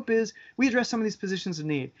the hope is we address some of these positions of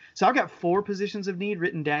need. So I've got 4 positions of need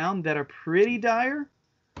written down that are pretty dire.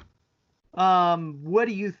 What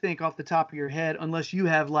do you think off the top of your head, unless you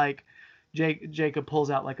have like Jacob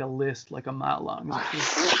pulls out like a list, like a mile long?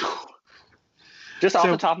 Just off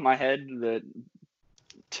the top of my head, the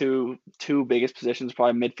two biggest positions,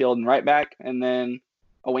 probably midfield and right back, and then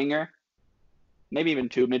a winger, maybe even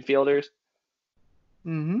 2 midfielders.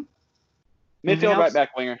 Mm-hmm. Midfield, right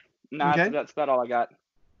back, winger. Okay. That's about all I got.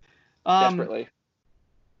 Desperately.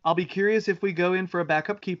 I'll be curious if we go in for a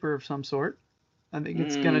backup keeper of some sort. I think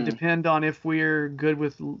it's going to depend on if we're good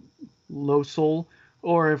with Losol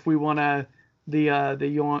or if we want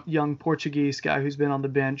the young Portuguese guy who's been on the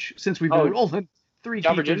bench since we've been rolling 3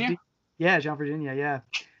 John keepers. Virginia? Yeah, John Virginia, yeah.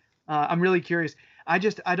 I'm really curious. I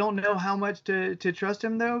don't know how much to trust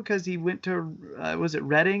him, though, because he went to, was it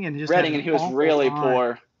Reading? And he was really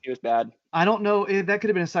poor. He was bad. I don't know if that could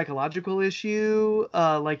have been a psychological issue,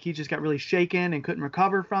 like he just got really shaken and couldn't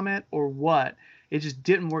recover from it, or what. It just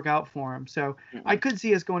didn't work out for him. So I could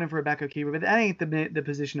see us going in for a backup keeper, but that ain't the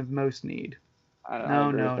position of most need.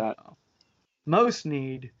 No. Most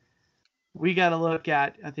need, we got to look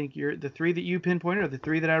at, I think the 3 that you pinpointed, or the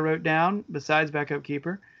 3 that I wrote down, besides backup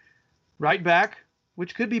keeper. Right back,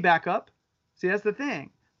 which could be backup. See, that's the thing.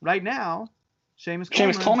 Right now,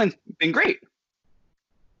 Seamus Coleman's been great.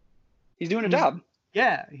 He's doing a job.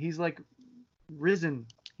 Yeah, he's like risen,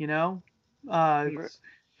 He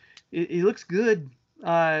looks good.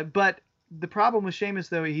 But the problem with Sheamus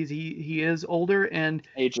though, he is older and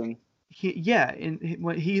Aging.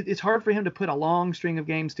 It's hard for him to put a long string of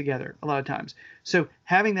games together a lot of times. So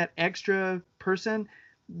having that extra person,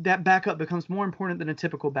 that backup becomes more important than a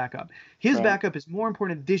typical backup. His Right. backup is more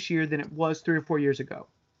important this year than it was 3 or 4 years ago.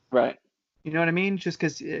 Right. You know what I mean? Just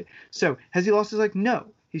because. So has he lost his leg? No.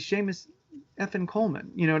 He's Sheamus effing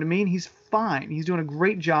Coleman. You know what I mean? He's fine. He's doing a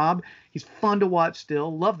great job. He's fun to watch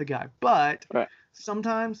still. Love the guy. But Right.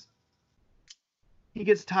 sometimes he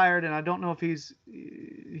gets tired, and I don't know if he's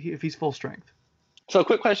full strength. So a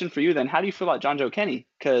quick question for you then. How do you feel about John Joe Kenny?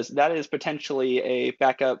 Because that is potentially a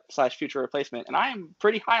backup / future replacement. And I am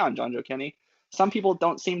pretty high on John Joe Kenny. Some people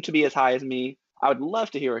don't seem to be as high as me. I would love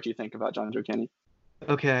to hear what you think about John Joe Kenny.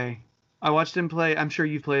 Okay. I watched him play. I'm sure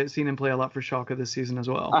you've seen him play a lot for Schalke this season as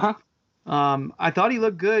well. Uh-huh. I thought he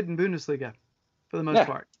looked good in Bundesliga for the most Yeah.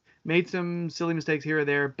 part. Made some silly mistakes here or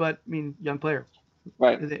there, but I mean, young player.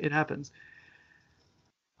 Right. It happens.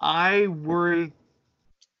 I worry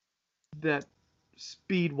that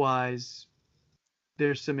speed-wise,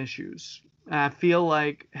 there's some issues. I feel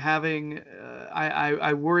like having.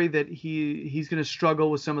 I worry that he's going to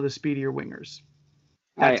struggle with some of the speedier wingers.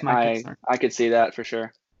 That's my concern. I could see that for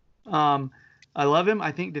sure. I love him.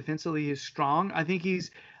 I think defensively he's strong. I think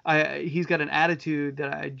he's got an attitude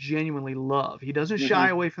that I genuinely love. He doesn't shy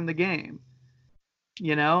away from the game.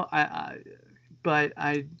 You know,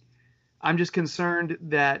 I'm just concerned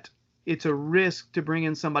that it's a risk to bring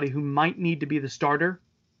in somebody who might need to be the starter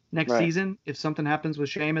next season if something happens with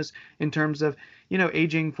Sheamus in terms of,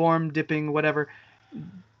 aging, form, dipping, whatever.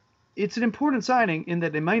 It's an important signing in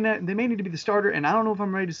that they may need to be the starter, and I don't know if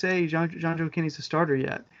I'm ready to say John Joe Kenny's the starter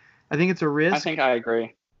yet. I think it's a risk. I think I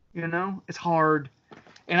agree. It's hard.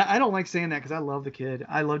 And I don't like saying that because I love the kid.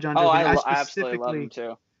 I love John Joe Oh, Kenny. I absolutely love him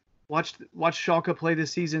too. Watched Schalke play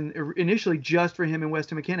this season initially just for him and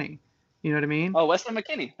Weston McKennie. You know what I mean? Oh, Weston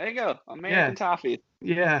McKennie. There you go. American Toffee.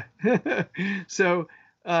 Yeah. So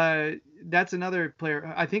that's another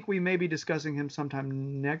player. I think we may be discussing him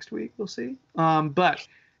sometime next week. We'll see. But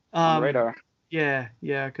On the radar. Yeah,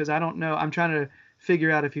 because I don't know. I'm trying to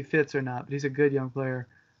figure out if he fits or not. But he's a good young player.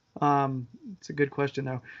 It's a good question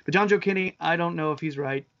though. But John Joe Kenny, I don't know if he's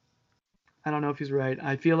right.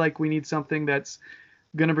 I feel like we need something that's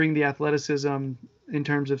going to bring the athleticism in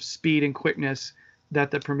terms of speed and quickness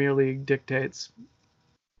that the Premier League dictates.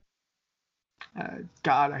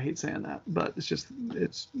 God, I hate saying that, but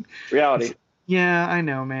it's reality. Yeah, I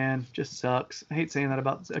know, man. Just sucks. I hate saying that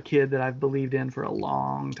about a kid that I've believed in for a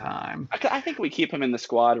long time. I think we keep him in the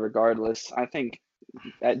squad regardless. I think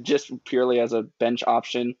just purely as a bench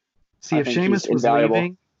option. See, if Sheamus was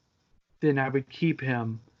leaving, then I would keep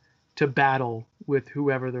him to battle with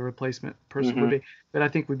whoever the replacement person would be. But I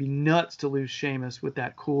think we'd be nuts to lose Sheamus with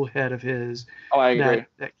that cool head of his. Oh, I agree.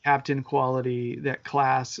 That captain quality, that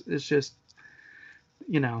class. It's just,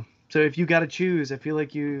 So if you got to choose, I feel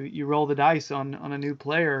like you roll the dice on a new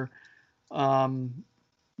player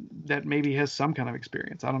that maybe has some kind of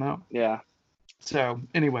experience. I don't know. Yeah. So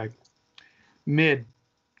anyway, mid.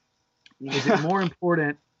 Is it more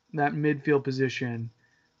important, that midfield position,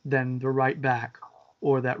 than the right back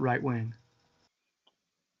or that right wing?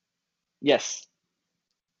 Yes.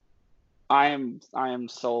 I am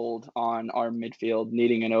sold on our midfield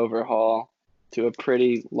needing an overhaul to a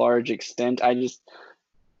pretty large extent.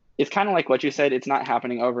 It's kind of like what you said, it's not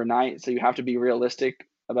happening overnight, so you have to be realistic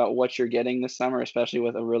about what you're getting this summer, especially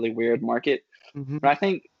with a really weird market. Mm-hmm. But I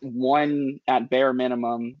think 1 at bare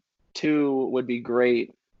minimum, 2 would be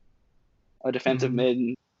great. A defensive mid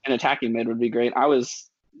and an attacking mid would be great. I was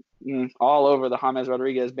all over the James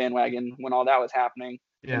Rodriguez bandwagon when all that was happening.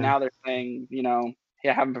 Yeah. And now they're saying,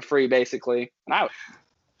 have him for free, basically.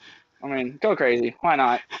 And go crazy. Why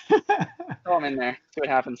not? Throw him in there. See what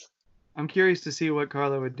happens. I'm curious to see what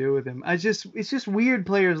Carlo would do with him. It's just weird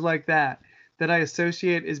players like that I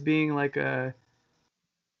associate as being like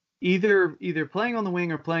either playing on the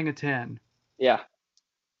wing or playing a 10. Yeah.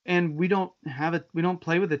 And we don't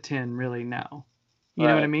play with a 10 really now. You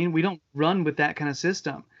know what I mean? We don't run with that kind of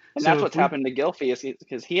system. And that's what's happened to Gylfi is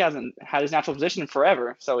because he hasn't had his natural position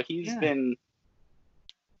forever. So he's been.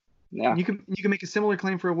 Yeah. You can make a similar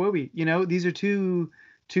claim for Iwobi. These are two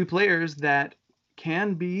players that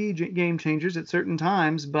can be game changers at certain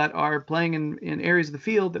times, but are playing in areas of the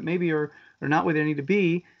field that maybe are not where they need to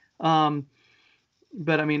be. But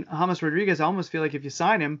I mean, James Rodriguez, I almost feel like if you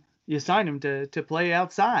sign him to play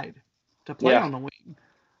outside, to play on the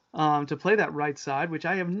wing, to play that right side, which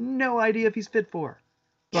I have no idea if he's fit for.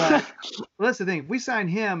 But well, that's the thing. If we sign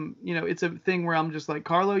him, it's a thing where I'm just like,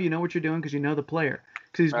 Carlo, you know what you're doing because you know the player.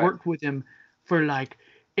 Because he's worked with him for like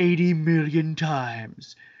 80 million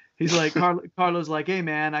times. He's like, Carlo's like, hey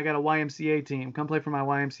man, I got a YMCA team. Come play for my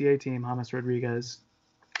YMCA team, James Rodriguez.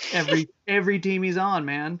 Every team he's on,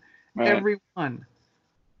 man. Right. Everyone.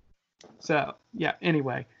 So yeah.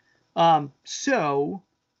 Anyway, so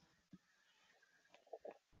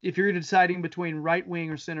if you're deciding between right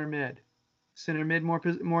wing or center mid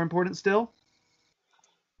more important still.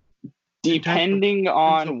 Depending of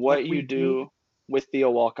on what what you we do with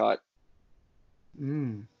Theo Walcott.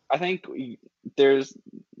 I think there's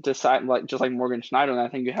decide like just like Morgan Schneiderlin. I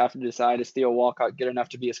think you have to decide, is Theo Walcott good enough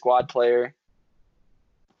to be a squad player,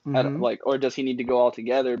 or does he need to go all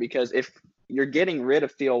together? Because if you're getting rid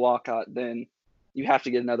of Theo Walcott, then you have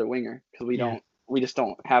to get another winger, because we just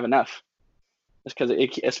don't have enough. Just because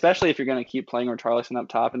especially if you're going to keep playing Richarlison up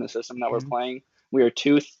top in the system that we're playing, we are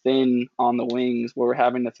too thin on the wings where we're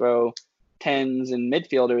having to throw 10s and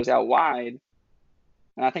midfielders out wide.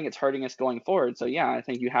 And I think it's hurting us going forward. So, yeah, I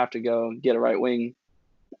think you have to go get a right wing.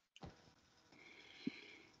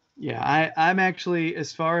 Yeah, I'm actually,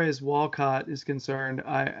 as far as Walcott is concerned,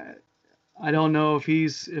 I don't know if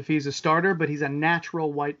he's a starter, but he's a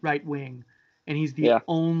natural right wing, and he's the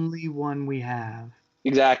only one we have.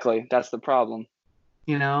 Exactly. That's the problem.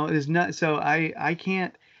 There's not. So I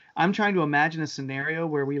can't. I'm trying to imagine a scenario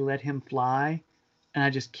where we let him fly, and I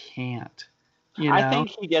just can't. I think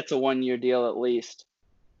he gets a 1-year deal at least.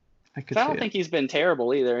 I don't think he's been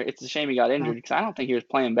terrible either. It's a shame he got injured, because I don't think he was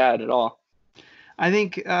playing bad at all. I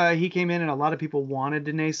think he came in and a lot of people wanted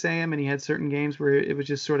to naysay him, and he had certain games where it was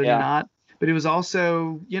just sort of not. But it was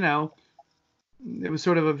also, it was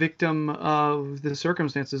sort of a victim of the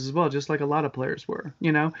circumstances as well, just like a lot of players were.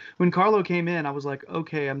 When Carlo came in, I was like,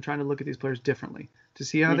 okay, I'm trying to look at these players differently to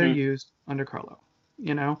see how they're used under Carlo.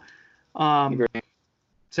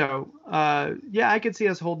 So I could see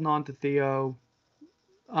us holding on to Theo.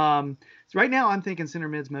 So right now, I'm thinking center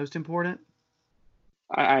mid's most important.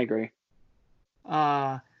 I agree.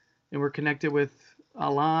 And we're connected with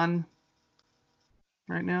Alan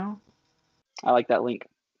right now. I like that link.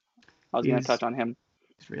 I was going to touch on him.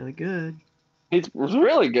 He's really good. He's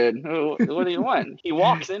really good. What do you want? He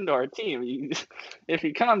walks into our team. If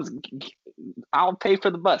he comes, I'll pay for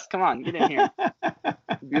the bus. Come on, get in here.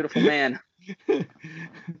 Beautiful man.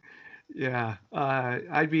 Yeah,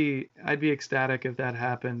 I'd be ecstatic if that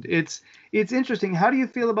happened. It's interesting. How do you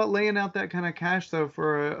feel about laying out that kind of cash though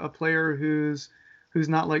for a player who's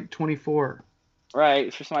not like 24?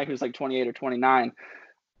 Right, for somebody who's like 28 or 29.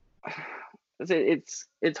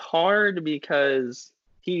 It's hard because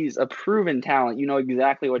he's a proven talent. You know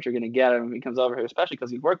exactly what you're going to get when he comes over here, especially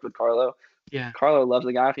because he's worked with Carlo. Yeah. Carlo loves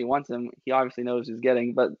the guy. If he wants him, he obviously knows he's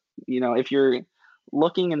getting. But, if you're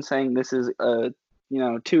looking and saying this is a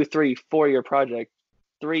 2, 3, 4-year project,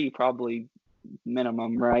 3 probably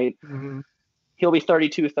minimum, right? Mm-hmm. He'll be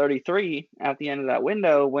 32, 33 at the end of that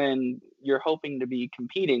window when you're hoping to be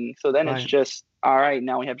competing. So then it's just, all right,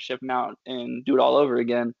 now we have to ship him out and do it all over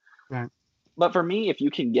again. Right. But for me, if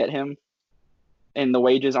you can get him and the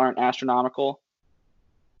wages aren't astronomical,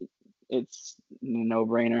 it's a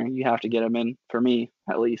no-brainer. You have to get him in, for me,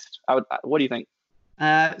 at least. What do you think?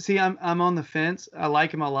 See, I'm on the fence. I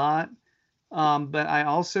like him a lot. But I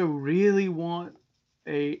also really want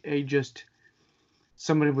a just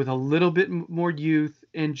somebody with a little bit more youth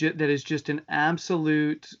and that is just an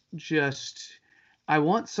absolute I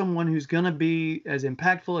want someone who's going to be as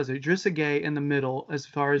impactful as Idrissa Gueye in the middle as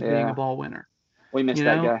far as being a ball winner. We missed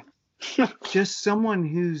that guy. Just someone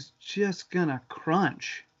who's just going to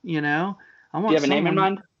crunch, I want Do you have a name in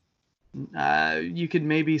mind? You could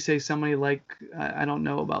maybe say somebody like, I don't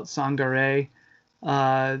know about Sangaré.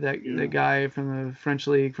 The guy from the French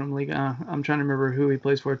league, from Ligue 1. I'm trying to remember who he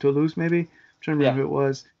plays for. Toulouse, maybe. I'm trying to remember who it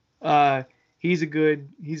was. He's a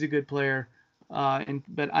good player.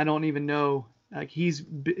 But I don't even know. Like he's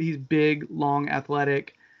big, long,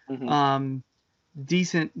 athletic,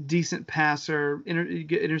 decent passer.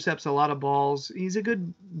 Intercepts a lot of balls. He's a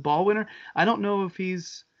good ball winner. I don't know if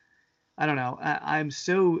he's. I don't know.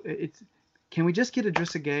 Can we just get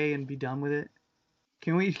Idrissa Gueye and be done with it?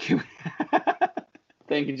 Can we?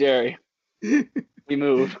 Thank you, Jerry. We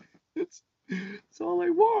move. It's all I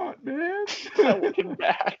want, man. I want him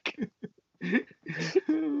back.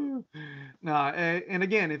 No, and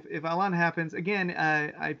again, if Alan happens, again,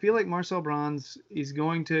 I feel like Marcel Brands is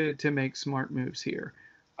going to make smart moves here.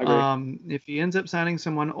 If he ends up signing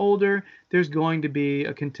someone older, there's going to be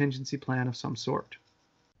a contingency plan of some sort.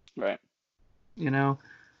 Right.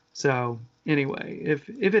 So anyway, if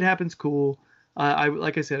it happens, cool.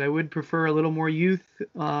 Like I said, I would prefer a little more youth,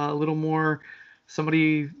 a little more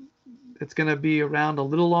somebody that's going to be around a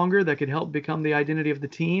little longer that could help become the identity of the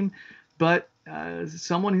team. But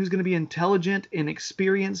someone who's going to be intelligent and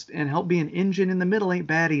experienced and help be an engine in the middle ain't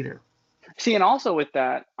bad either. See, and also with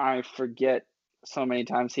that, I forget so many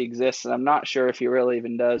times he exists, and I'm not sure if he really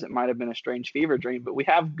even does. It might have been a strange fever dream, but we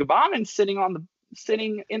have Gbamin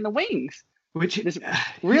sitting in the wings. Which This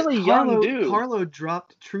really young dude. Carlo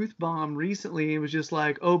dropped Truth Bomb recently and was just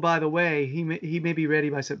like, oh, by the way, he may be ready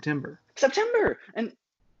by September. And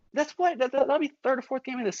that's what that'll be third or fourth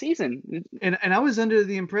game of the season. And I was under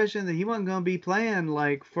the impression that he wasn't going to be playing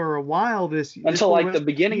like for a while until like the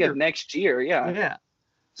beginning of next year. Yeah.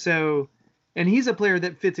 So, and he's a player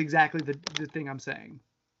that fits exactly the thing I'm saying.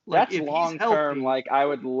 Like, that's long term. Like, I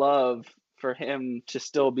would love for him to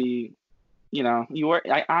still be. I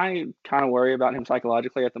kind of worry about him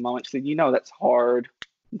psychologically at the moment. So that's hard.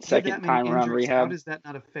 Second time around rehab. How does that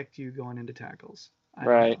not affect you going into tackles?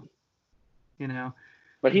 Right.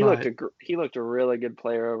 But he looked a really good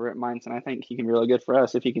player over at Mainz, and I think he can be really good for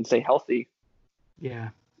us if he can stay healthy. Yeah.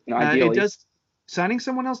 Ideally. It does. Signing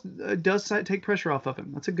someone else does take pressure off of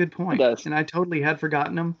him. That's a good point. It does. And I totally had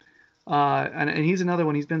forgotten him. And he's another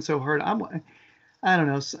one. He's been so hurt. I don't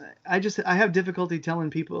know. I have difficulty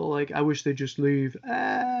telling people like I wish they'd just leave.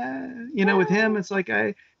 With him, it's like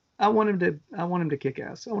I want him to kick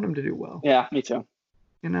ass. I want him to do well. Yeah, me too.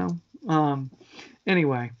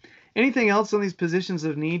 Anyway, anything else on these positions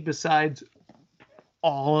of need besides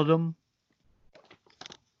all of them?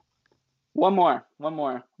 One more.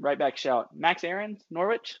 Right back shout. Max Aarons,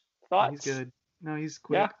 Norwich. Thoughts? He's good. No, he's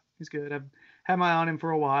quick. Yeah. He's good. I've had my eye on him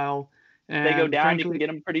for a while. And they go down, frankly, you can get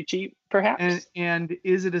them pretty cheap, perhaps. And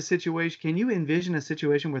is it a situation? Can you envision a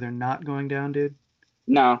situation where they're not going down, dude?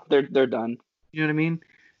 No, they're done. You know what I mean?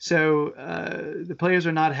 So the players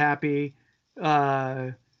are not happy.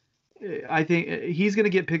 I think he's going to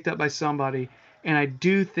get picked up by somebody, and I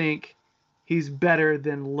do think he's better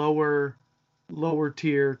than lower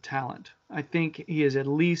tier talent. I think he is at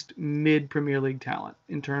least mid Premier League talent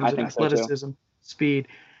in terms of athleticism, speed.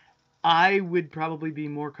 I would probably be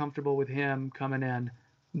more comfortable with him coming in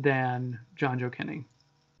than John Joe Kenny.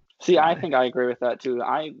 See, I think I agree with that too.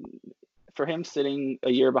 For him sitting a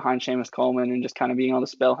year behind Seamus Coleman and just kind of being able to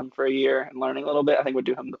spell him for a year and learning a little bit, I think would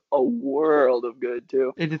do him a world of good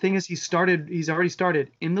too. And the thing is, he's already started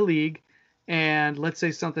in the league, and let's say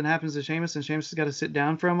something happens to Seamus and Seamus has got to sit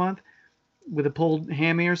down for a month with a pulled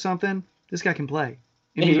hammy or something. This guy can play.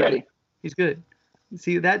 And he's ready. He's good.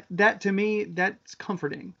 See, that to me, that's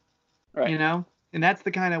comforting. Right. And that's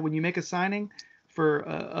the kind of, when you make a signing for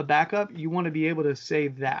a backup, you want to be able to say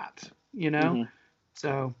that, Mm-hmm.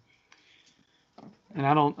 So, and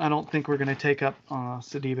I don't think we're going to take up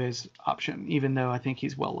Sidibe's option, even though I think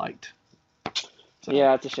he's well liked. So,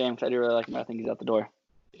 yeah, it's a shame because I do really like him. I think he's out the door.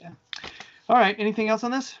 Yeah. All right. Anything else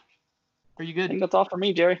on this? Are you good? I think that's all for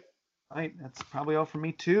me, Jerry. All right. That's probably all for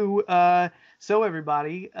me too. So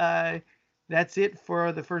everybody, that's it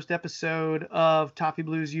for the first episode of Toffee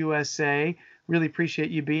Blues USA. Really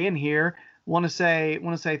appreciate you being here. Want to say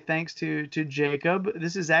thanks to Jacob.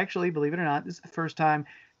 This is actually, believe it or not, this is the first time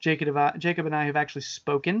Jacob and I have actually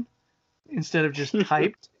spoken instead of just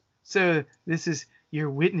typed. So you're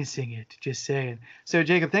witnessing it. Just saying. So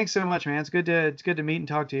Jacob, thanks so much, man. It's good to meet and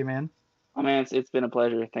talk to you, man. Oh man, it's been a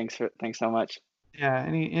pleasure. Thanks so much. Yeah,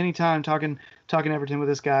 any time talking Everton with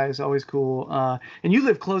this guy is always cool. And you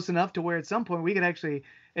live close enough to where at some point we could actually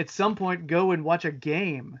go and watch a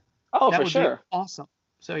game. Oh, that for would sure. Be awesome.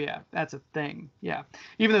 So yeah, that's a thing. Yeah,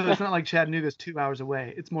 even though it's not like Chattanooga's 2 hours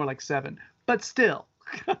away, it's more like 7. But still,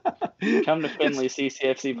 come to Findlay, see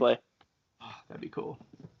CFC play. Oh, that'd be cool.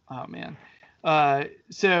 Oh man.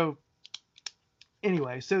 So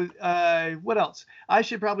anyway, what else? I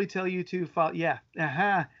should probably tell you to follow. Yeah.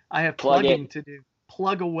 I have plugging to do.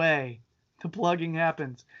 Plug away. The plugging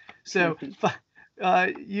happens. So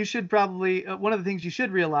you should probably, one of the things you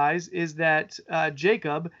should realize is that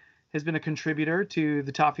Jacob has been a contributor to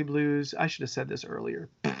the Toffee Blues. I should have said this earlier.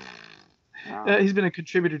 He's been a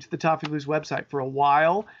contributor to the Toffee Blues website for a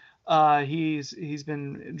while. He's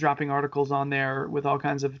been dropping articles on there with all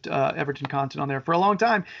kinds of Everton content on there for a long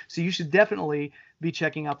time. So you should definitely be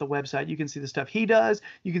checking out the website. You can see the stuff he does.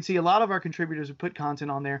 You can see a lot of our contributors who put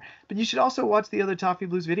content on there. But you should also watch the other Toffee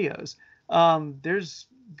Blues videos. There's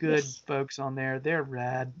good folks on there. They're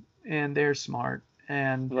rad and they're smart.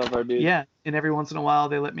 And love our dude. Yeah, and every once in a while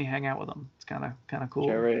they let me hang out with them. It's kind of cool.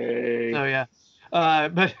 Jerry. So yeah,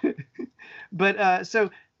 so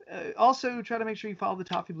also try to make sure you follow the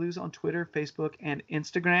Toffee Blues on Twitter, Facebook, and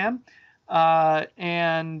Instagram.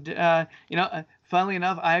 Funnily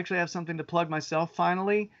enough, I actually have something to plug myself.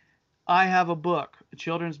 Finally, I have a book, a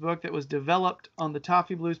children's book that was developed on the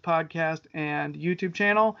Toffee Blues podcast and YouTube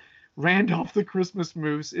channel, Randolph the Christmas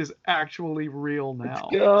Moose is actually real now.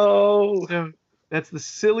 Let's go. So that's the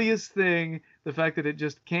silliest thing. The fact that it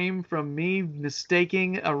just came from me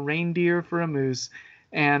mistaking a reindeer for a moose,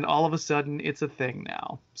 and all of a sudden it's a thing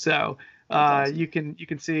now. So Awesome. you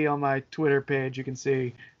can see on my Twitter page, you can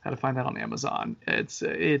see how to find that on Amazon. It's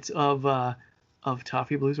of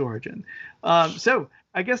Toffee Blues origin. So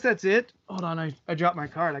I guess that's it. Hold on, I dropped my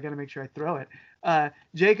card. I got to make sure I throw it.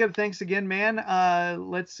 Jacob, thanks again, man.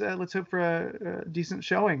 Let's hope for a decent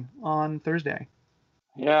showing on Thursday.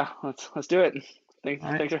 Yeah, let's do it. Thanks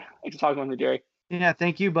for talking with me, Jerry. Yeah,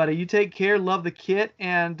 thank you, buddy. You take care. Love the kit,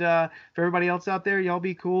 and for everybody else out there, y'all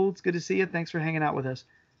be cool. It's good to see you. Thanks for hanging out with us.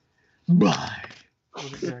 Bye. That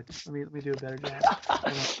wasn't good. Let me do a better job.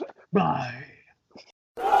 Bye.